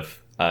is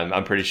GIF.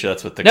 I'm pretty sure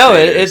that's what the No,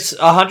 creators-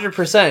 it's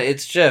 100%.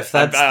 It's GIF.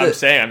 I'm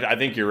saying. I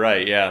think you're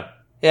right. Yeah.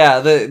 Yeah,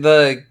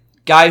 the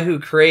guy who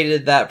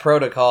created that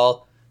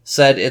protocol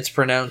said it's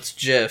pronounced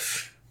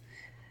GIF.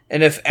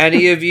 And if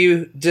any of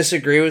you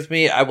disagree with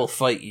me, I will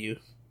fight you.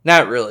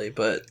 Not really,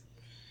 but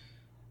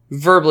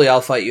verbally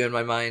I'll fight you in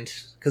my mind,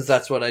 because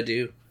that's what I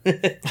do.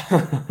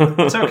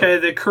 It's okay.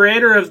 The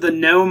creator of the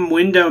GNOME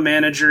window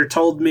manager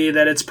told me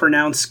that it's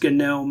pronounced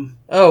GNOME.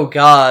 Oh,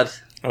 God.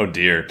 Oh,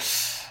 dear.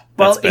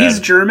 Well, That's bad. he's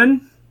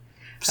German,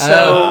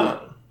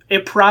 so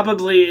it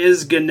probably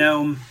is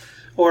GNOME.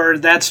 Or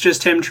that's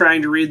just him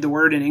trying to read the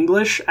word in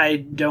English. I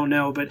don't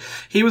know. But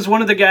he was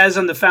one of the guys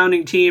on the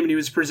founding team, and he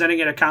was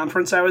presenting at a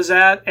conference I was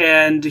at,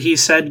 and he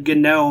said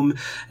GNOME.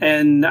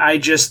 And I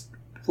just,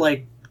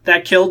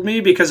 that killed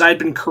me because I'd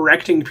been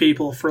correcting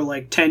people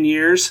for 10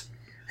 years.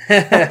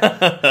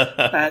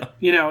 No,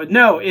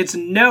 it's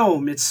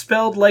gnome. It's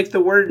spelled like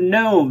the word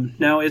gnome.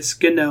 No, it's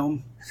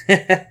GNOME.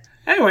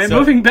 Anyway, So,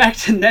 moving back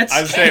to Netscape.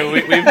 I'm saying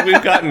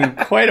we've gotten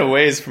quite a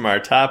ways from our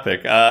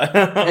topic.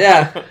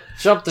 Yeah,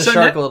 jumped the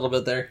shark a little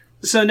bit there.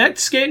 So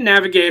Netscape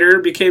Navigator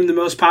became the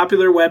most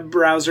popular web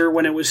browser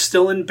when it was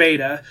still in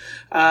beta.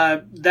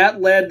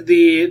 That led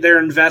their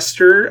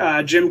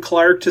investor, Jim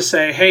Clark, to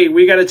say, hey,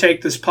 we got to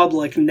take this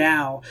public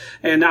now.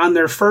 And on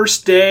their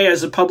first day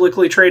as a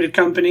publicly traded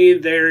company,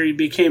 they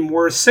became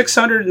worth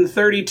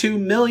 $632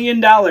 million.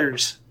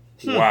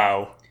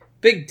 Wow.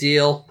 Big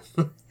deal.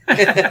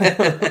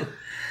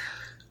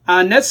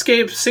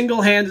 Netscape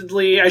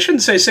single-handedly, I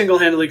shouldn't say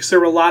single-handedly because there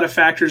were a lot of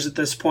factors at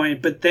this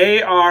point, but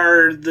they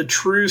are the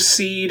true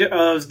seed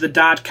of the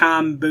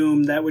dot-com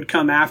boom that would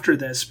come after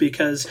this,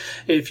 because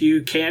if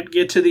you can't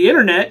get to the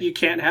internet, you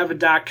can't have a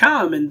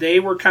dot-com, and they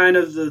were kind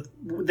of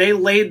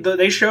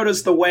they showed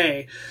us the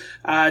way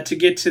to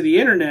get to the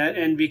internet,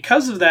 and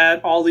because of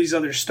that, all these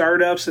other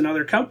startups and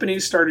other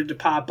companies started to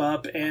pop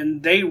up,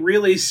 and they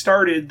really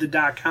started the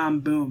dot-com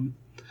boom.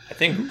 I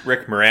think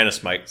Rick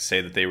Moranis might say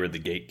that they were the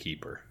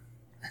gatekeeper.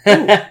 Is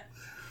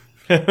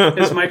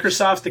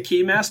Microsoft the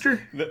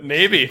keymaster?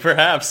 Maybe,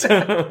 perhaps.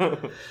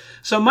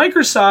 So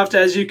Microsoft,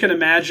 as you can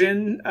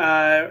imagine,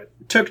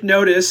 took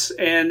notice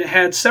and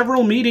had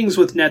several meetings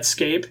with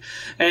Netscape.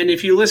 And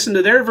if you listen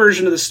to their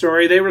version of the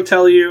story, they will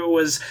tell you it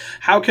was,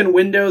 how can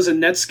Windows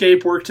and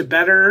Netscape work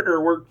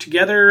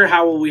together?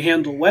 How will we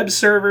handle web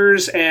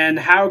servers? And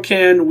how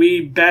can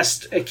we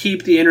best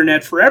keep the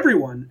internet for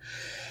everyone?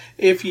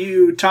 If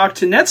you talk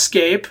to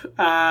Netscape,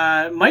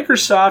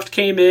 Microsoft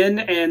came in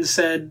and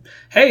said,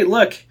 hey,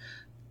 look,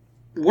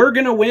 we're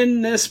going to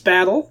win this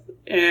battle,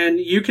 and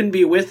you can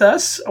be with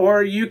us,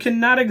 or you can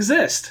not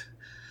exist.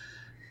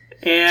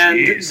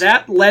 And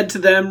that led to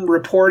them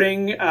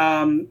reporting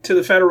to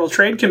the Federal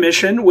Trade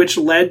Commission, which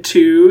led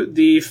to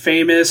the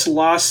famous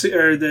lawsuit,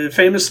 the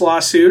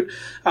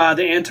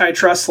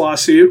antitrust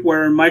lawsuit,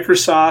 where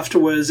Microsoft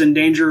was in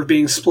danger of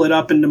being split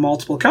up into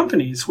multiple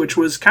companies, which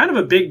was kind of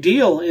a big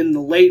deal in the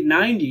late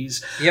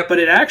 90s. Yep. But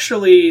it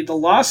actually, the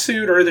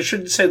lawsuit, or they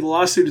shouldn't say the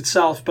lawsuit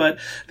itself, but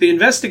the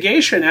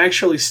investigation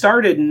actually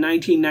started in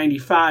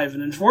 1995,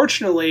 and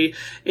unfortunately,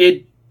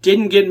 it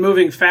didn't get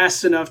moving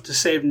fast enough to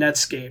save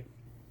Netscape.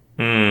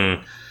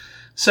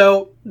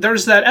 So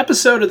there's that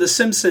episode of The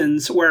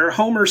Simpsons where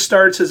Homer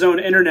starts his own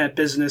internet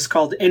business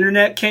called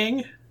Internet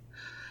King.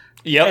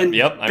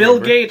 Yep. Bill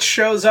Gates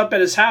shows up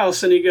at his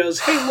house and he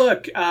goes, hey,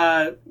 look,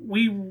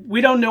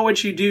 we don't know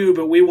what you do,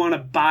 but we want to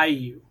buy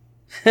you.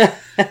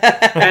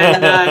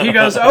 And he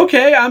goes,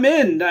 okay, I'm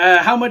in.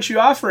 How much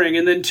you offering?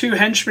 And then two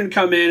henchmen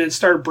come in and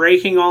start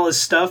breaking all his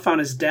stuff on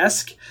his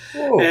desk.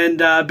 Whoa. And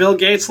Bill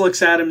Gates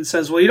looks at him and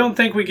says, well, you don't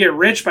think we get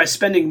rich by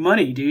spending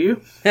money, do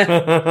you?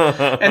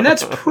 And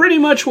that's pretty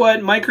much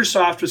what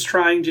Microsoft was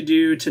trying to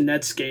do to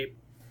Netscape.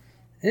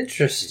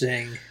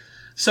 Interesting.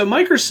 So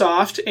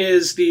Microsoft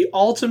is the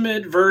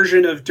ultimate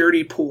version of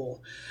Dirty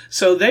Pool.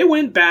 So they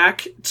went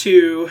back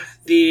to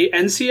the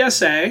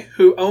NCSA,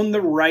 who owned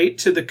the right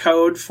to the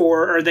code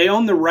they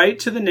owned the right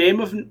to the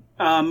name of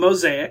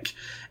Mosaic,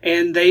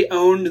 and they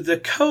owned the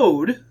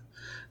code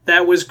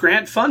that was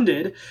grant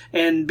funded.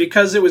 And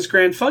because it was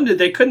grant funded,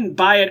 they couldn't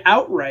buy it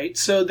outright,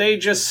 so they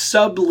just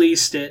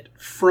subleased it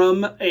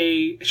from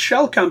a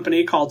shell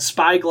company called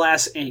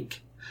Spyglass Inc.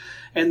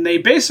 And they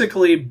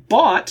basically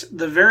bought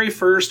the very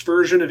first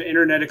version of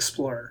Internet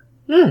Explorer.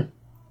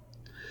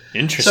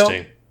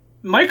 Interesting. So,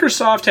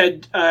 Microsoft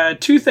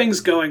had two things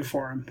going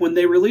for them. When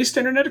they released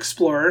Internet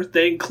Explorer,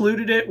 they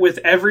included it with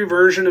every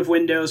version of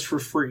Windows for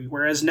free,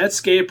 whereas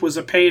Netscape was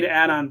a paid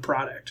add-on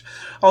product.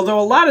 Although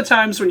a lot of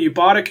times when you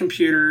bought a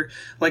computer,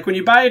 like when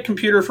you buy a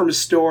computer from a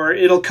store,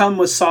 it'll come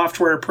with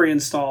software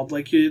pre-installed.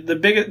 Like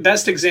the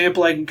best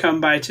example I can come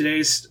by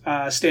today's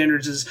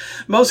standards is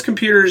most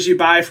computers you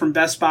buy from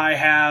Best Buy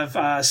have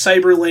a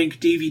CyberLink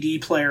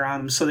DVD player on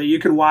them so that you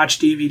can watch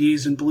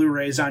DVDs and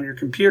Blu-rays on your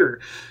computer,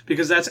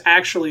 because that's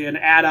actually an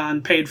add-on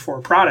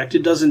paid-for product.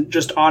 It doesn't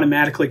just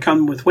automatically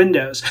come with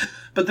Windows.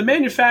 But the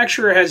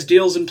manufacturer has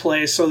deals in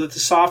place so that the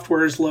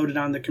software is loaded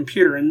on the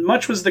computer, and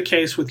much was the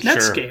case with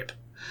Netscape.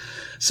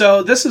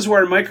 So this is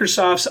where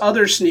Microsoft's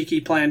other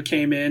sneaky plan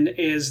came in,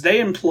 is they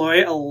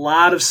employ a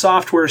lot of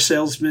software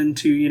salesmen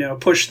to,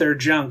 push their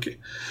junk.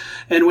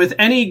 And with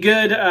any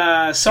good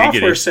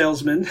software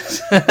salesman...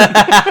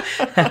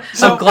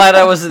 I'm glad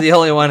I wasn't the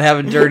only one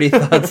having dirty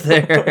thoughts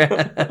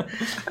there.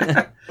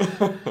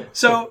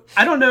 So,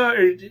 I don't know,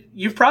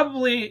 you've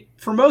probably,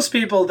 for most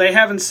people, they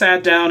haven't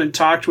sat down and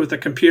talked with a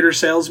computer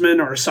salesman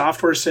or a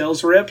software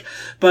sales rep,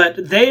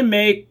 but they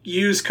make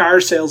used car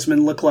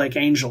salesmen look like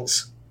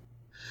angels.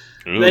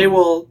 Ooh. They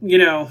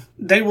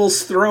will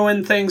throw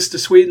in things to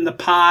sweeten the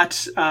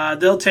pot.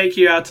 They'll take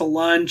you out to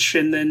lunch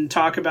and then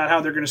talk about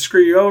how they're going to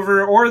screw you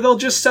over, or they'll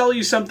just sell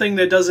you something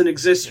that doesn't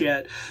exist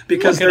yet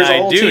because there's a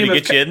whole team to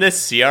get you in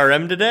this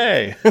CRM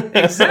today.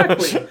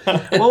 Exactly.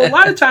 Well, a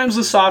lot of times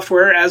with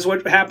software, as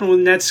what happened with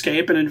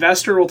Netscape, an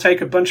investor will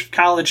take a bunch of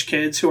college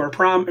kids who are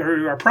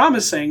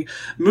promising,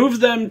 move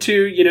them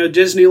to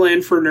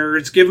Disneyland for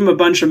nerds, give them a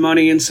bunch of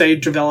money, and say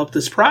develop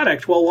this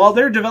product. Well, while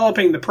they're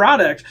developing the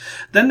product,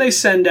 then they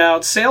send out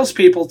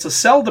salespeople to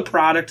sell the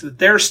product that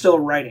they're still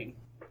writing.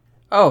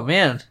 Oh,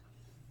 man.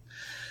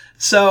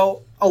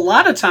 So a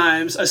lot of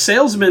times a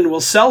salesman will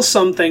sell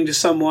something to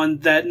someone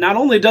that not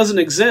only doesn't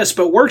exist,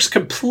 but works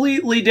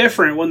completely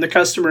different when the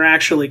customer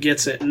actually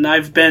gets it. And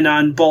I've been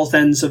on both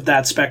ends of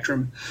that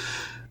spectrum.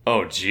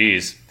 Oh,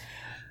 geez.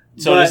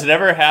 So does it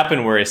ever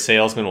happen where a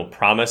salesman will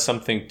promise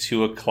something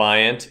to a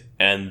client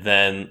and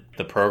then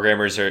the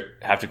programmers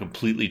have to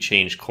completely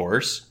change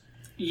course?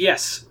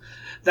 Yes.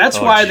 That's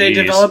why they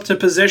developed a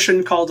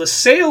position called a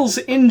sales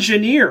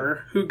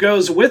engineer who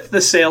goes with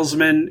the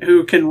salesman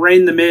who can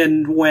rein them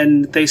in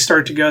when they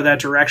start to go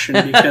that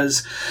direction.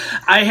 Because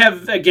I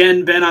have,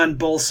 again, been on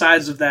both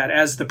sides of that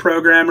as the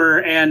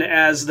programmer and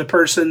as the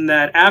person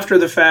that after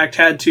the fact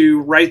had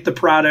to write the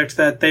product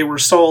that they were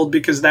sold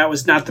because that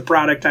was not the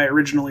product I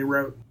originally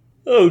wrote.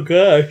 Oh,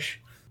 gosh.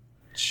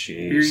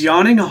 Jeez. You're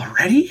yawning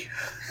already?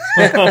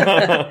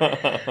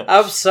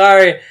 I'm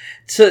sorry.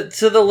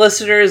 To the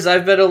listeners,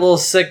 I've been a little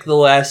sick the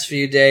last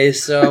few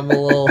days,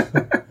 so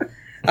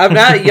I'm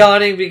not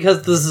yawning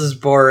because this is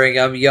boring.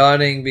 I'm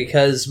yawning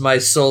because my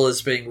soul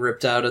is being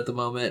ripped out at the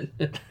moment.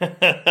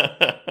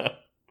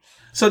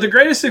 So the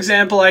greatest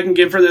example I can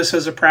give for this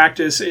as a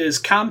practice is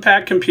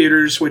Compaq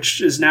Computers, which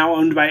is now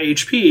owned by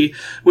HP,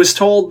 was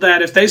told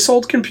that if they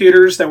sold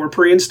computers that were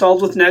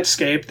pre-installed with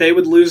Netscape, they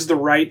would lose the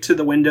right to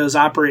the Windows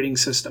operating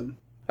system.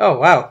 Oh,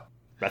 wow.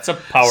 That's a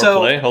power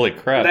play. Holy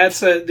crap.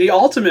 That's the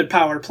ultimate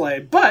power play.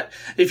 But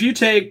if you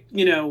take,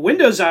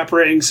 Windows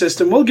operating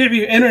system, we'll give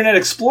you Internet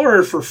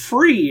Explorer for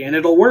free, and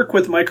it'll work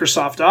with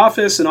Microsoft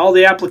Office and all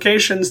the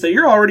applications that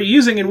you're already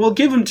using, and we'll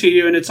give them to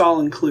you, and it's all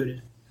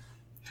included.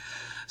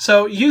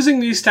 So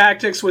using these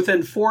tactics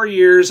within 4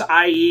 years,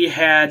 IE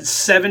had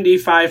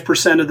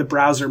 75% of the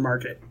browser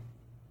market.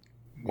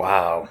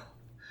 Wow.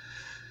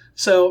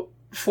 So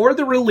for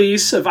the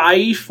release of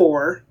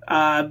IE4,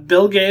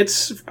 Bill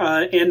Gates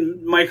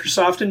and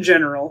Microsoft in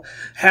general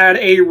had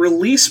a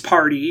release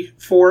party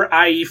for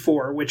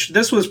IE4, which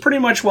this was pretty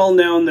much well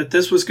known that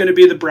this was going to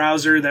be the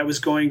browser that was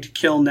going to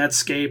kill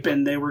Netscape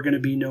and they were going to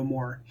be no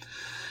more.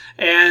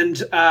 And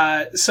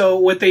so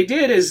what they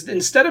did is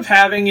instead of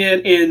having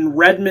it in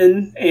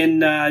Redmond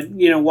in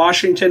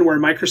Washington where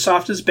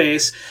Microsoft is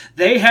based,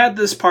 they had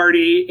this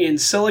party in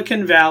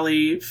Silicon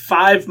Valley,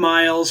 5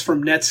 miles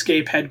from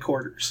Netscape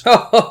headquarters.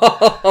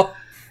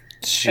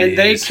 And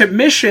they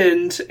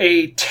commissioned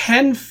a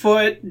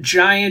 10-foot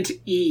giant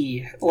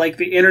E, like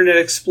the Internet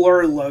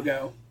Explorer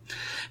logo.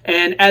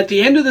 And at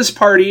the end of this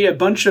party, a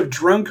bunch of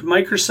drunk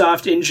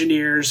Microsoft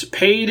engineers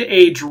paid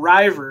a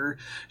driver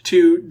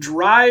to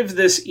drive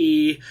this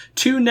E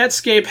to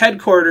Netscape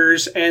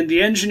headquarters, and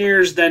the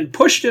engineers then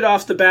pushed it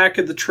off the back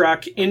of the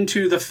truck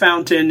into the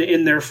fountain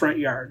in their front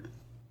yard.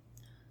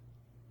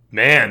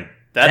 Man,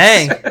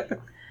 that's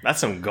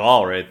some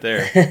gall right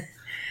there.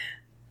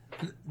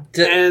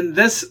 And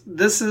this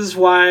is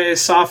why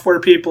software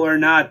people are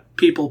not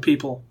people.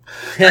 Because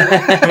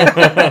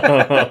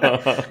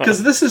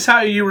this is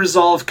how you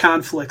resolve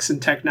conflicts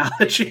in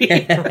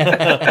technology.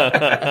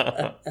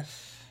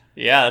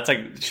 Yeah, that's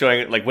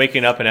like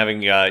waking up and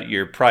having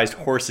your prized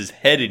horse's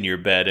head in your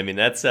bed. I mean,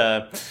 that's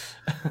You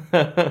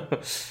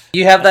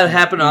have that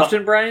happen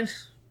often, Brian?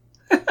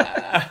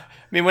 I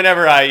mean,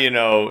 whenever I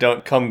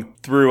don't come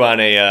through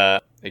on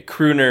a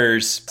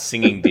crooner's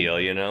singing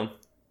deal,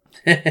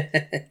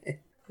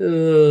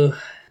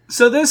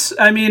 So this,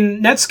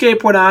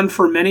 Netscape went on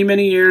for many,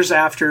 many years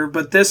after,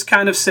 but this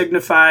kind of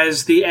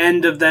signifies the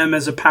end of them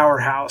as a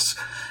powerhouse.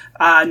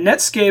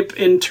 Netscape,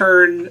 in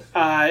turn,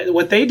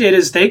 what they did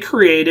is they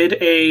created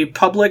a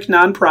public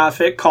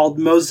nonprofit called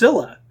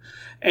Mozilla.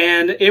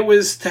 And it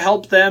was to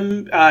help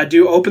them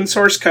do open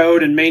source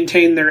code and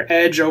maintain their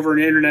edge over an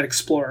Internet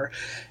Explorer.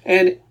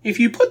 And if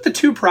you put the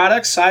two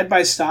products side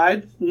by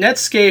side,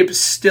 Netscape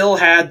still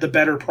had the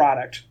better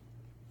product.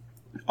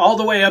 All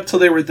the way up till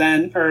they were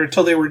dead,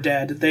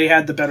 they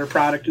had the better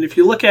product. And if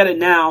you look at it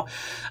now,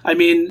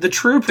 the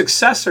true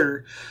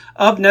successor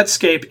of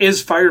Netscape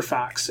is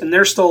Firefox, and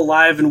they're still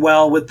alive and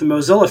well with the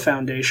Mozilla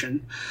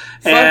Foundation.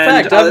 Fun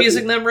fact, I'm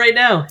using them right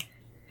now.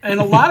 And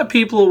a lot of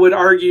people would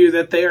argue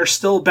that they are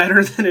still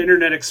better than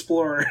Internet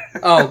Explorer.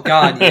 Oh,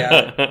 God,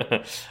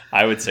 yeah.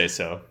 I would say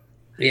so.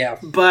 Yeah.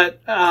 But,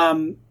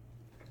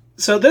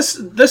 so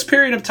this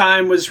period of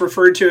time was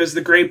referred to as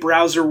the Great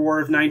Browser War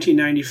of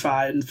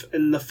 1995.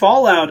 And the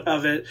fallout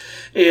of it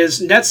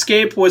is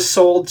Netscape was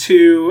sold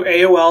to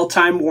AOL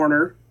Time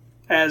Warner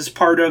as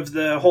part of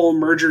the whole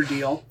merger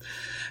deal.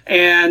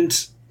 And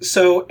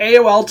so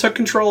AOL took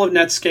control of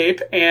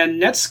Netscape,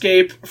 and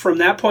Netscape from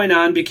that point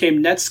on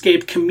became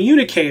Netscape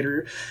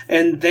Communicator,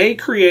 and they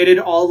created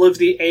all of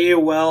the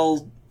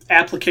AOL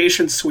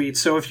application suite.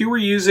 So if you were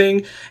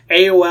using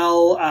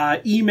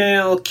AOL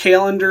email,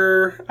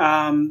 calendar,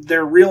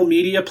 their real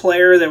media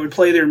player that would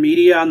play their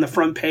media on the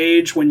front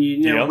page when you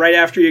know, right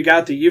after you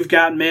got the You've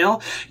Got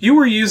Mail, you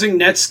were using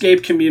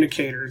Netscape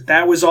Communicator.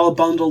 That was all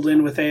bundled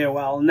in with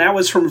AOL, and that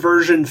was from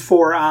version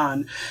 4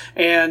 on.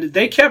 And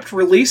they kept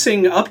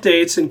releasing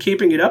updates and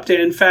keeping it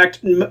updated. In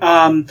fact,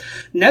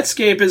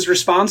 Netscape is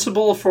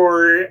responsible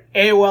for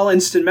AOL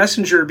Instant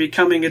Messenger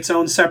becoming its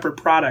own separate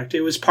product.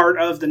 It was part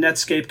of the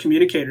Netscape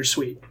Communicator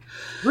suite.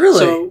 Really?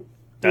 So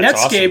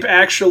That's Netscape awesome.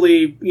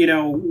 actually,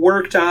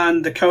 worked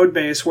on the code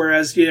base,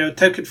 whereas,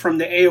 took it from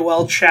the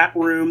AOL chat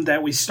room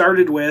that we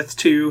started with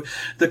to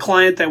the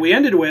client that we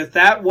ended with.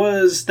 That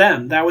was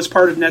them. That was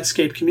part of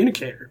Netscape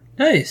Communicator.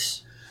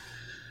 Nice.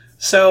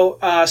 So,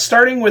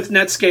 starting with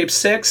Netscape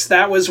 6,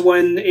 that was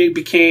when it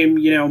became,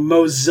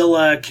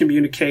 Mozilla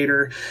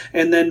Communicator.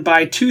 And then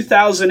by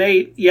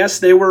 2008, yes,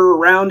 they were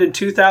around in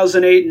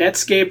 2008.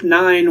 Netscape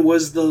 9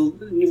 was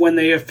when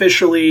they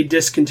officially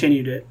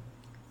discontinued it.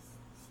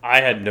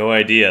 I had no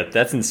idea.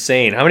 That's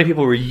insane. How many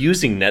people were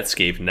using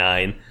Netscape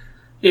 9?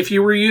 If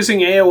you were using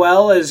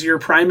AOL as your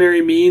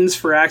primary means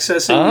for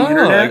accessing the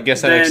internet, I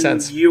guess that makes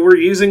sense. You were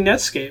using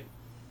Netscape.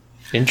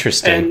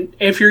 Interesting. And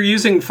if you're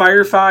using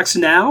Firefox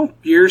now,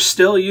 you're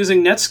still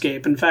using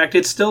Netscape. In fact,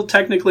 it's still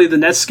technically the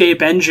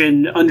Netscape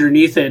engine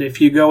underneath it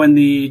if you go in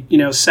the,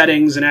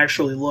 settings and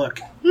actually look.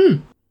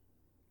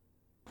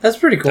 That's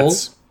pretty cool.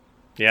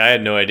 Yeah, I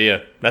had no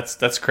idea.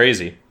 That's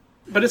crazy.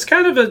 But it's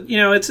kind of a,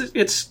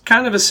 it's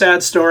kind of a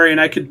sad story, and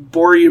I could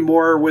bore you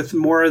more with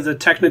more of the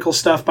technical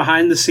stuff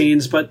behind the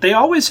scenes, but they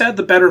always had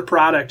the better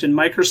product, and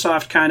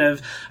Microsoft kind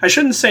of, I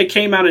shouldn't say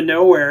came out of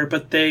nowhere,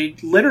 but they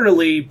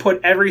literally put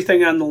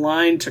everything on the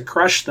line to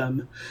crush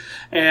them,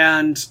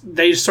 and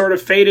they sort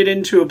of faded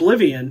into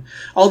oblivion.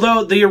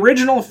 Although the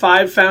original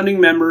 5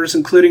 founding members,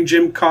 including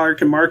Jim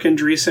Clark and Mark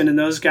Andreessen and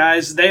those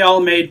guys, they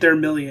all made their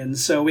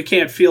millions, so we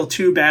can't feel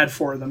too bad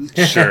for them.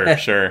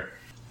 Sure.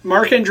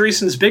 Mark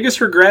Andreessen's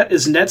biggest regret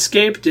is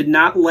Netscape did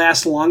not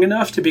last long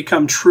enough to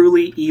become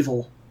truly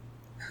evil.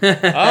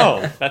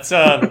 Oh, that's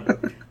a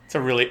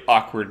really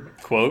awkward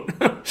quote.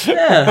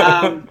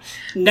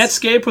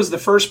 Netscape was the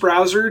first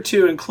browser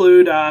to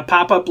include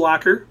pop-up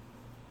blocker.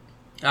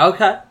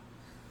 Okay.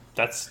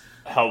 That's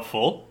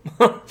helpful.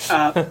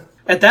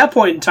 At that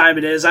point in time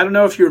it is. I don't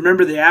know if you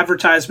remember the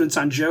advertisements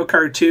on Joe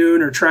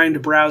Cartoon or trying to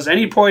browse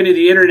any point of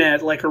the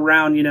internet like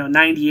around,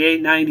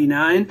 98,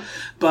 99,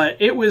 but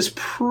it was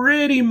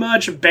pretty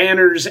much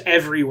banners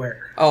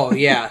everywhere. Oh,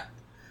 yeah.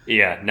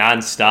 Yeah,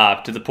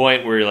 nonstop, to the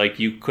point where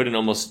you couldn't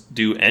almost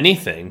do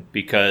anything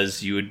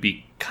because you would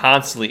be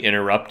constantly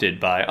interrupted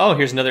by, oh,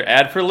 here's another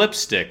ad for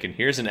lipstick, and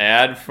here's an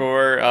ad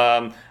for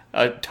a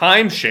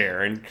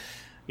timeshare, and,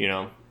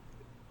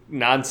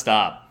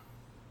 nonstop.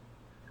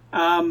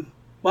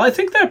 Well, I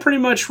think that pretty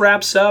much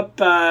wraps up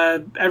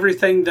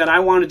everything that I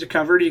wanted to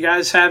cover. Do you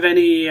guys have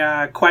any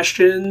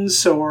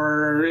questions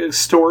or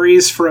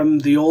stories from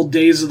the old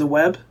days of the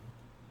web?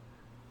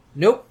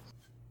 Nope.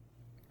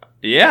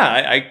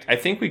 Yeah, I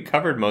think we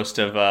covered most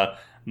of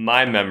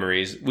my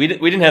memories. We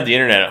didn't have the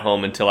internet at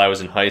home until I was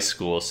in high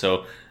school,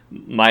 so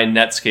my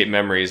Netscape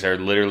memories are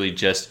literally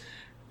just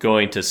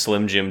going to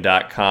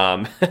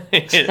slimjim.com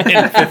in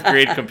 5th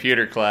grade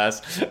computer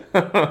class.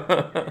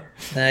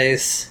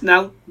 Nice.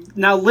 Now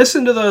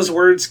listen to those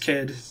words,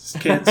 kids.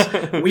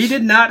 We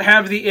did not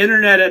have the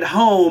internet at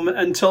home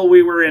until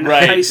we were in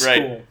high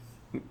school.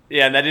 Right.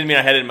 Yeah, and that didn't mean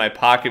I had it in my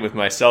pocket with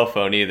my cell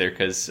phone either,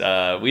 because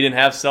we didn't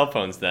have cell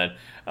phones then.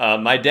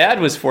 My dad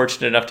was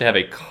fortunate enough to have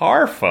a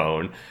car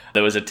phone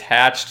that was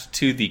attached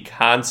to the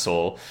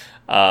console.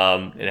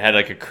 It had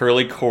a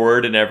curly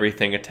cord and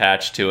everything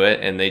attached to it,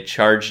 and they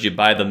charged you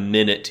by the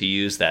minute to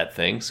use that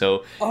thing.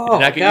 So it did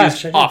not get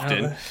used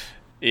often.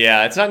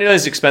 Yeah, it's not nearly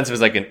as expensive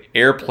as an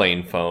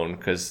airplane phone,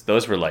 because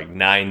those were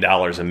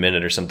 $9 a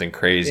minute or something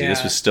crazy. Yeah.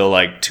 This was still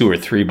 $2 or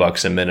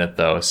 $3 a minute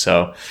though.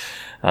 So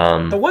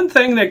the one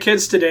thing that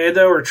kids today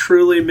though are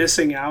truly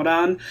missing out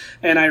on,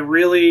 and I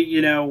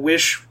really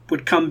wish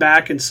would come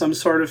back in some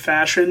sort of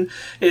fashion,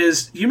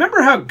 is you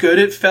remember how good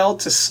it felt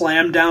to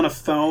slam down a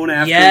phone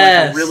after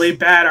a really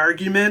bad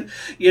argument?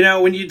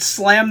 When you'd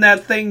slam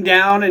that thing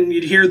down and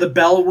you'd hear the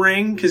bell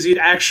ring because you'd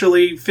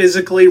actually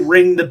physically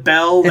ring the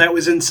bell that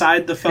was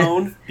inside the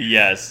phone.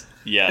 Yes.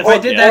 If I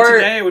did that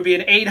today, it would be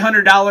an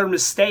 $800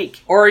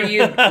 mistake. Or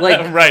you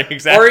right,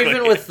 exactly. Or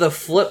even with the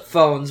flip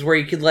phones, where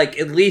you could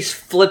at least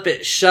flip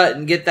it shut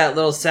and get that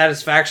little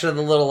satisfaction of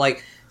the little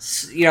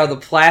the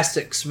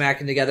plastic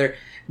smacking together.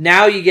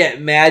 Now you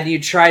get mad, you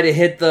try to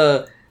hit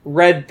the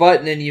red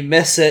button and you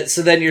miss it,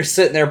 so then you're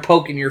sitting there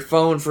poking your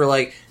phone for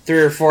like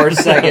 3 or 4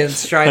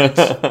 seconds trying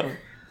to... Or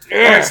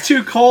it's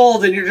too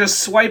cold and you're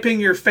just swiping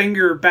your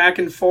finger back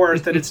and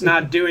forth and it's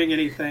not doing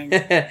anything.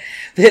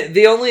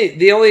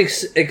 the only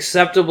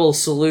acceptable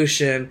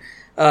solution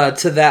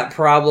to that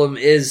problem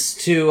is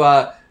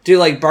to do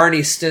like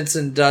Barney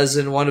Stinson does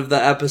in one of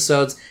the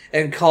episodes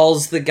and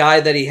calls the guy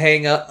that he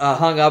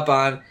hung up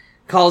on,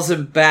 calls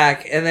him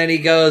back, and then he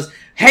goes,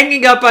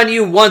 "Hanging up on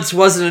you once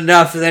wasn't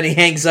enough," and then he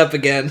hangs up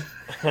again.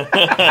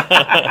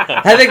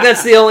 I think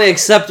that's the only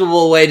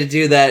acceptable way to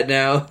do that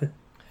now.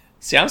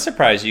 See, I'm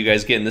surprised you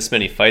guys get in this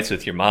many fights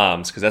with your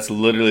moms, because that's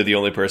literally the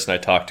only person I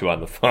talk to on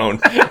the phone.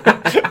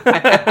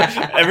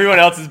 Everyone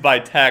else is by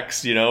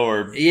text,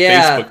 or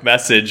Facebook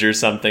message or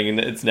something, and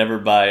it's never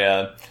by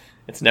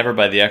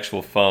the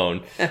actual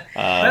phone.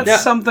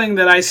 That's something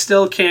that I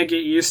still can't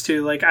get used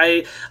to. Like,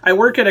 I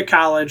work at a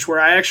college where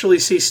I actually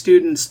see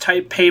students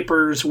type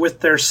papers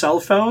with their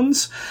cell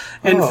phones.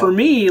 And for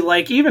me,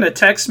 like, even a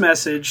text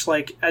message,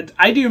 like,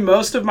 I do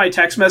most of my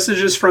text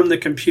messages from the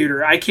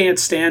computer. I can't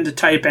stand to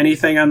type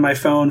anything on my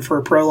phone for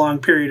a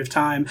prolonged period of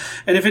time.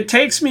 And if it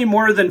takes me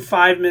more than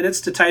 5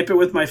 minutes to type it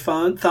with my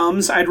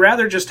thumbs, I'd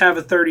rather just have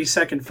a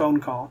 30-second phone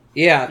call.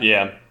 Yeah.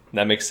 Yeah,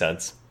 that makes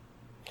sense.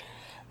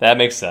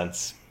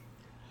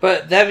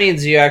 But that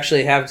means you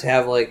actually have to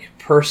have like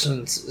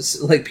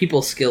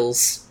people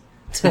skills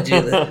to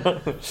do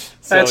that.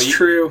 That's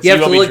true. You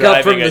have to look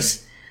up from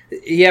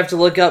You have to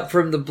look up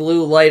from the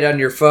blue light on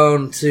your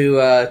phone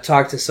to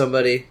talk to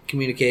somebody,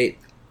 communicate.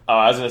 Oh,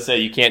 I was going to say,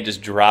 you can't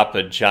just drop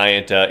a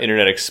giant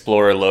Internet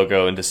Explorer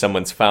logo into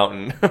someone's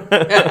fountain.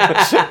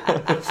 That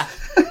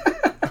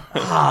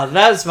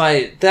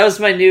was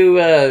my new,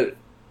 that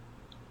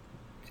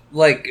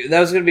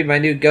was going to be my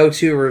new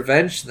go-to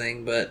revenge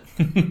thing, but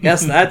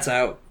guess that's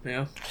out,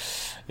 Yeah.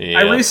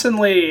 I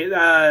recently,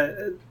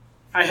 I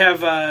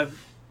have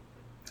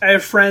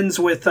friends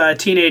with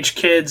teenage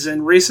kids,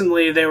 and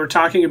recently they were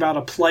talking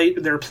about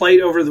their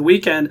plight over the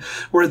weekend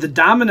where the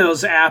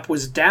Domino's app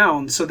was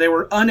down, so they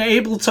were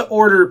unable to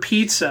order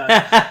pizza.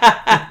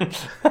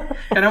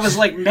 And I was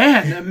like,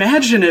 man,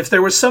 imagine if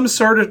there was some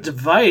sort of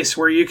device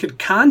where you could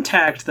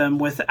contact them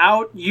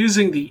without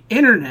using the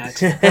internet.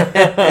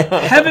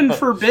 Heaven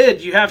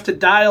forbid you have to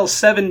dial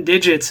 7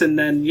 digits and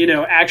then,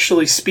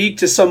 actually speak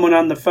to someone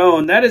on the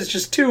phone. That is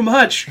just too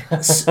much.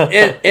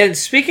 And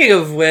speaking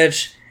of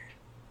which,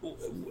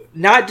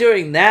 not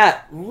doing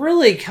that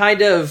really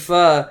kind of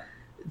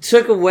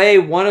took away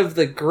one of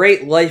the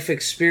great life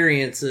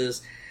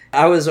experiences.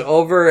 I was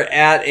over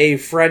at a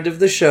friend of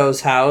the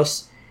show's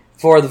house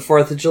for the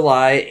 4th of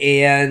July,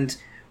 and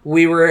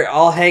we were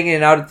all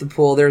hanging out at the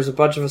pool. There was a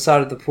bunch of us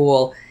out at the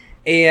pool,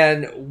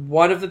 and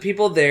one of the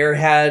people there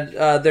had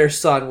their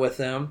son with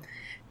them.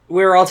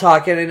 We were all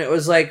talking, and it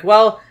was like,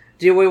 well,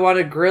 do we want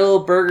to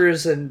grill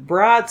burgers and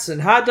brats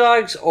and hot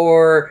dogs,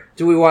 or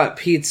do we want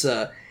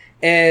pizza?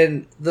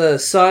 And the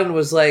son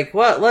was like,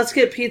 well, let's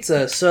get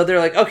pizza. So they're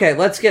like, okay,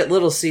 let's get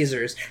Little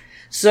Caesars.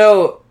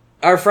 So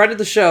our friend of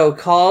the show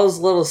calls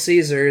Little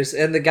Caesars,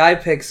 and the guy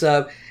picks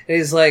up, and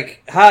he's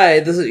like,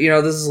 hi, this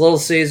is Little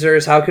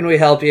Caesars. How can we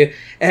help you?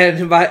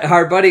 And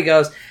our buddy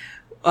goes,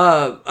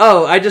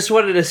 I just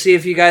wanted to see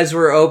if you guys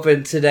were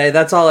open today.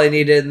 That's all I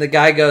needed. And the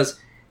guy goes,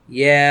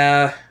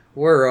 yeah,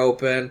 we're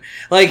open.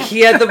 Like, he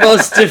had the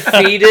most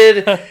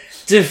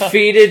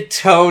defeated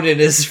tone in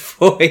his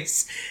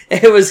voice.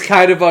 It was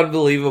kind of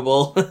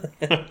unbelievable.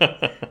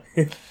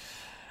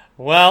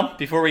 Well,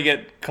 before we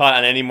get caught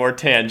on any more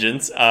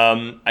tangents,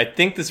 I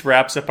think this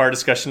wraps up our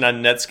discussion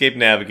on Netscape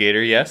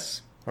Navigator.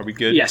 Yes? Are we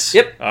good? Yes.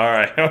 Yep. All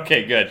right.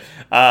 Okay, good.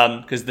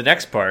 Because the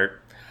next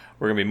part,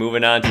 we're going to be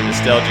moving on to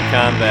Nostalgia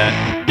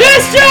Combat.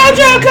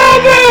 Nostalgia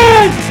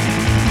Combat!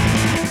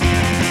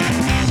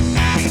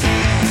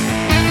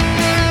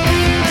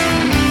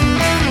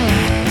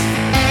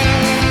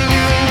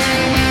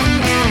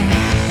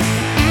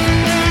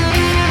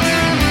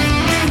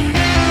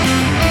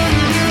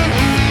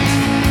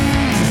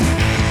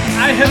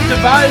 I have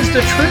devised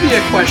a trivia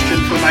question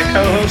for my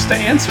co-host to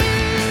answer.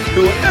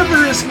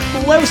 Whoever is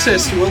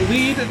closest will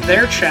lead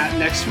their chat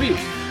next week.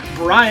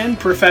 Brian,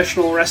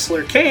 professional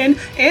wrestler Kane,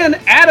 and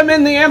Adam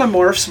and the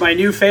Animorphs, my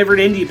new favorite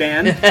indie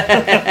band.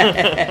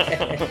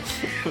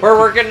 We're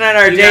working on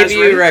our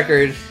debut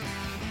record.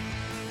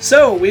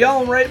 So, we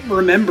all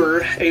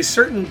remember a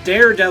certain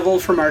daredevil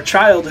from our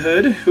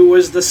childhood who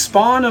was the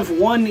spawn of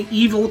one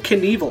Evel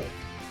Knievel.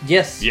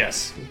 Yes.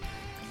 Yes.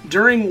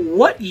 During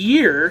what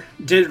year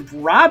did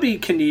Robbie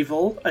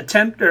Knievel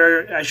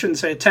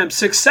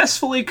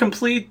successfully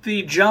complete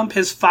the jump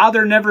his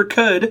father never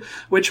could,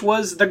 which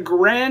was the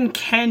Grand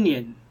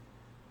Canyon?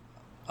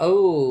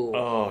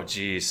 Oh,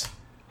 jeez.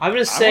 I'm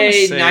going to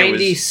say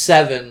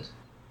 97.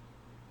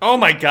 Oh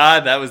my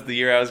God, that was the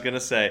year I was going to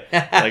say.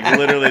 Like,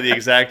 literally the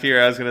exact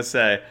year I was going to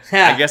say.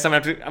 I guess I'm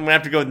going to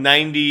have to go with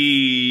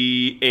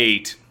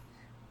 98.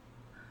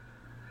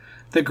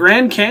 The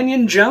Grand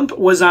Canyon jump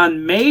was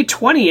on May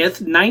 20th,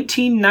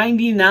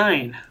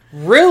 1999.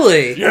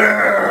 Really?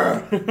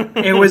 Yeah!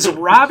 It was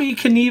Robbie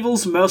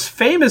Knievel's most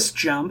famous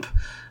jump,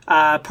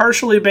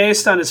 partially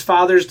based on his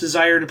father's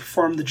desire to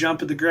perform the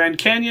jump at the Grand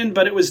Canyon,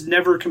 but it was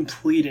never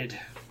completed.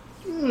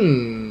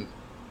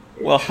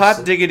 Well,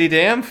 hot diggity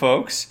damn,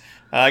 folks.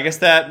 I guess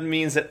that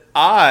means that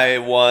I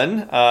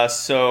won.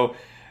 So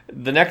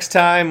the next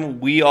time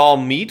we all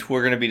meet,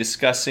 we're going to be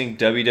discussing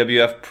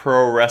WWF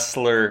Pro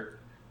Wrestler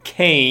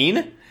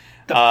Kane.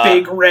 The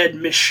Big Red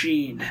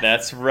Machine.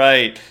 That's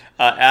right.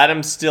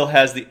 Adam still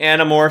has the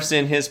Animorphs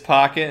in his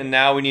pocket, and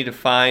now we need to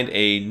find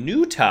a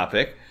new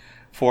topic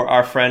for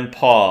our friend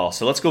Paul.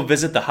 So let's go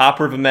visit the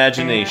Hopper of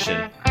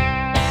Imagination.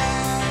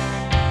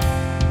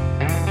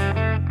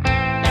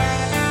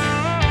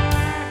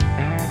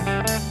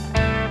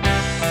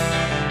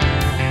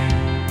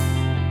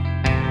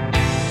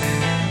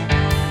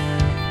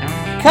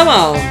 Come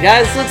on,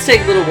 guys, let's take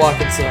a little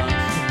walking song.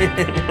 All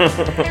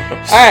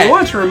I right.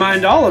 want to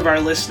remind all of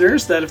our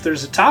listeners that if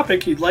there's a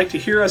topic you'd like to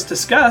hear us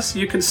discuss,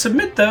 you can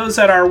submit those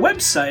at our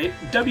website,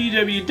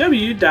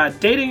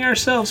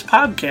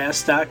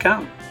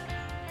 www.datingourselvespodcast.com.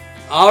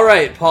 All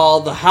right, Paul,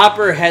 the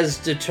Hopper has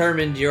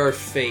determined your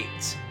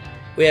fate.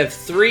 We have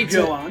three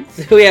Go on.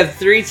 We have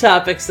three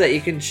topics that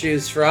you can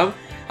choose from.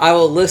 I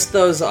will list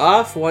those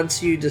off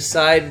once you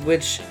decide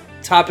which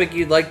topic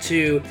you'd like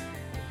to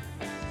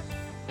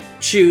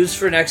choose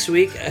for next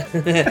week.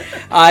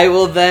 I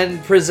will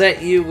then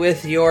present you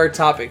with your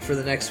topic for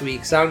the next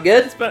week. Sound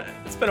good? It's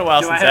been a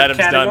while Do I since have Adam's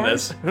done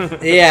categories? this.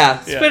 Yeah,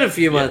 it's Yeah. been a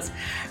few months.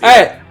 All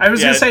right. I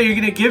was going Yeah. to say, you're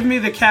going to give me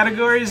the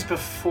categories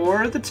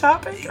before the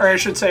topic? Or I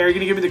should say, are you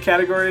going to give me the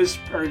categories,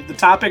 or the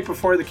topic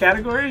before the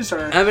categories?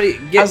 Or I'm gonna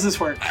how's this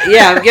work?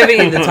 Yeah, I'm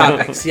giving you the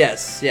topics.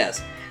 Yes.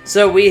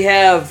 So we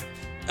have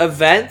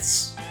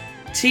events,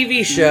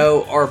 TV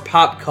show, or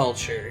pop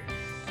culture.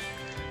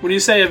 When you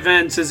say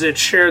events, is it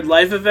shared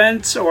life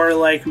events, or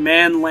like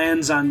man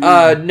lands on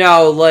moon?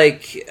 No,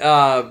 like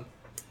pop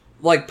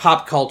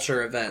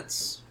culture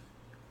events.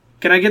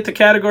 Can I get the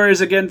categories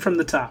again from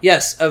the top?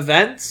 Yes,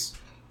 events,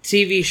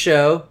 TV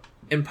show,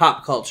 and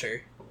pop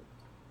culture.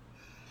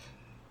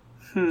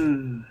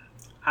 I'm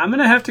going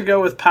to have to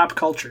go with pop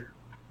culture.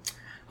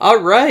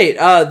 All right.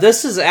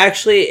 This is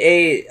actually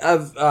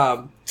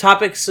a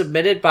topic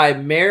submitted by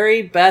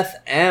Mary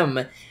Beth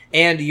M.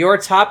 And your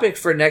topic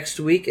for next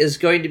week is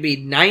going to be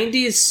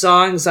 90s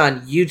songs on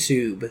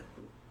YouTube.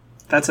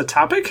 That's a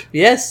topic?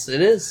 Yes,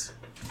 it is.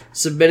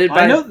 Submitted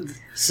I know. by I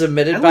listen to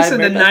Mary Beth M.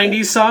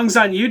 90s songs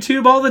on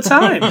YouTube all the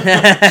time.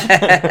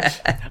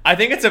 I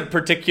think it's a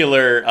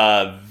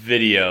particular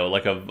video,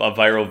 like a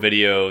viral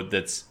video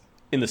that's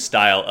in the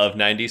style of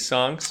 90s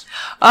songs.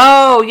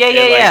 Oh,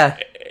 yeah.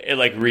 It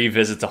like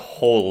revisits a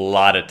whole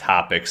lot of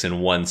topics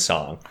in one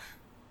song.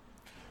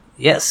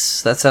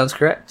 Yes, that sounds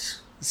correct.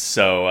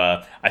 So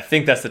I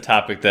think that's the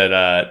topic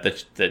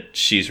that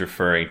she's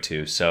referring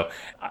to. So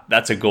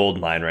that's a gold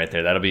mine right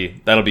there.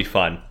 That'll be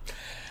fun.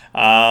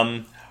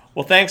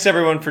 Well, thanks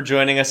everyone for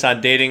joining us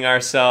on Dating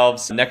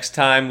Ourselves. Next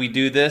time we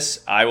do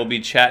this, I will be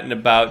chatting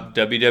about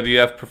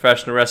WWF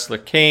Professional Wrestler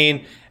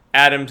Kane.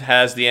 Adam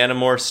has the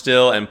Animorph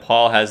still, and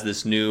Paul has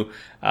this new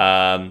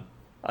a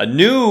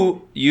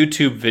new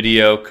YouTube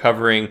video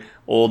covering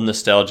old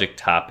nostalgic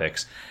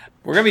topics.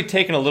 We're going to be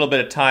taking a little bit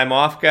of time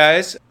off,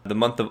 guys. The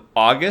month of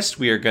August,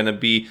 we are going to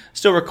be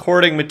still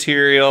recording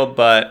material,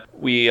 but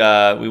we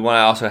want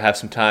to also have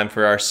some time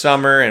for our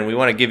summer, and we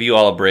want to give you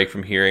all a break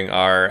from hearing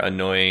our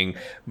annoying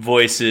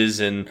voices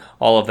and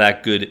all of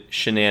that good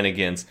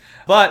shenanigans.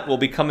 But we'll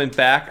be coming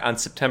back on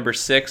September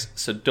 6th,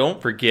 so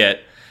don't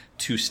forget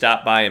to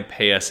stop by and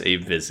pay us a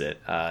visit.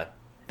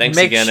 Thanks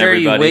Make again, sure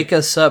everybody. you wake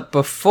us up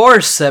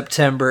before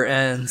September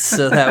ends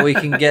so that we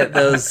can get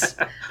those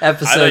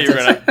episodes.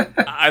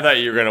 I thought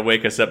you were gonna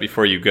wake us up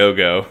before you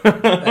go.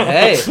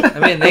 Hey, I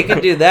mean, they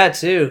can do that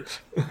too.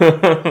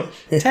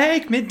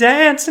 Take me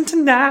dancing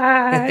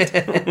tonight.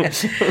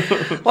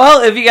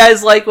 Well, if you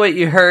guys like what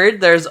you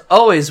heard, there's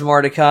always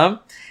more to come.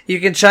 You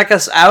can check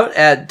us out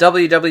at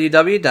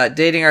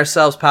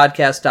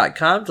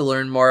www.datingourselvespodcast.com to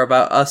learn more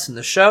about us and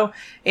the show.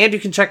 And you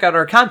can check out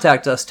our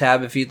Contact Us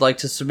tab if you'd like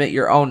to submit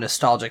your own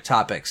nostalgic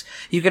topics.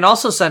 You can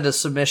also send us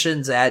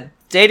submissions at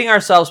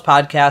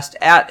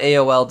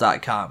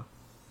datingourselvespodcast@aol.com.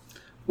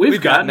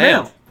 We've got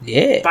mail.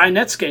 Yeah. By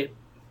Netscape.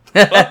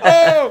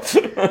 Let's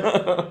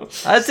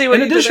see what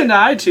In addition to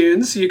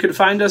iTunes, you can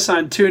find us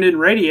on TuneIn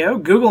Radio,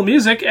 Google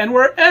Music, and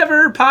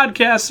wherever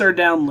podcasts are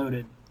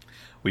downloaded.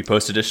 We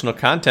post additional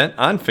content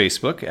on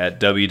Facebook at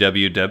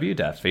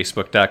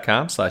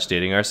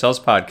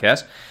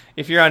www.facebook.com/datingourselvespodcast.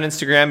 If you're on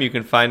Instagram, you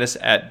can find us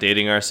at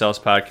Dating Ourselves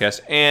Podcast,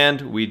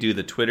 and we do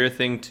the Twitter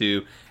thing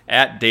too,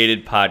 at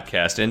Dated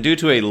Podcast. And due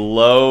to a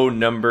low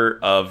number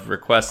of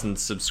requests and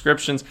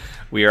subscriptions,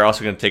 we are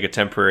also going to take a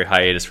temporary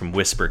hiatus from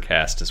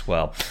Whispercast as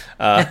well.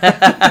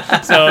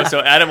 So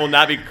Adam will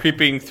not be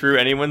creeping through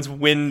anyone's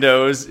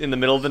windows in the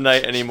middle of the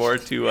night anymore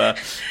to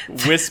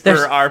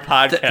whisper our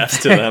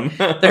podcast to them.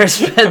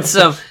 There's been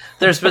some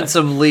There's been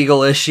some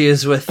legal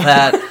issues with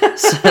that.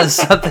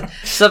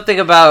 something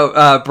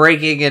about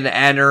breaking and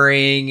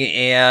entering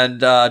and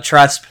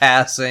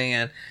trespassing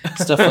and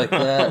stuff like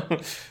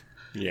that.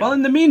 Yeah. Well,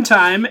 in the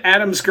meantime,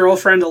 Adam's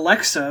girlfriend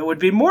Alexa would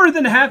be more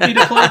than happy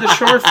to play the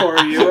shore for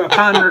you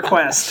upon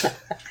request.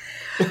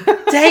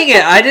 Dang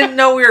it, I didn't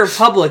know we were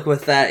public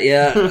with that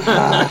yet.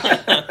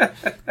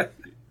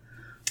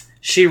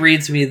 She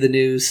reads me the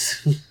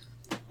news.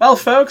 Well,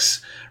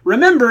 folks,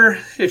 remember,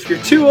 if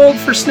you're too old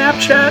for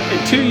Snapchat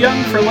and too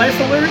young for Life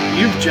Alert,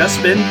 you've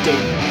just been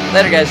dating.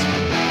 Later, guys.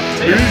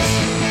 See ya.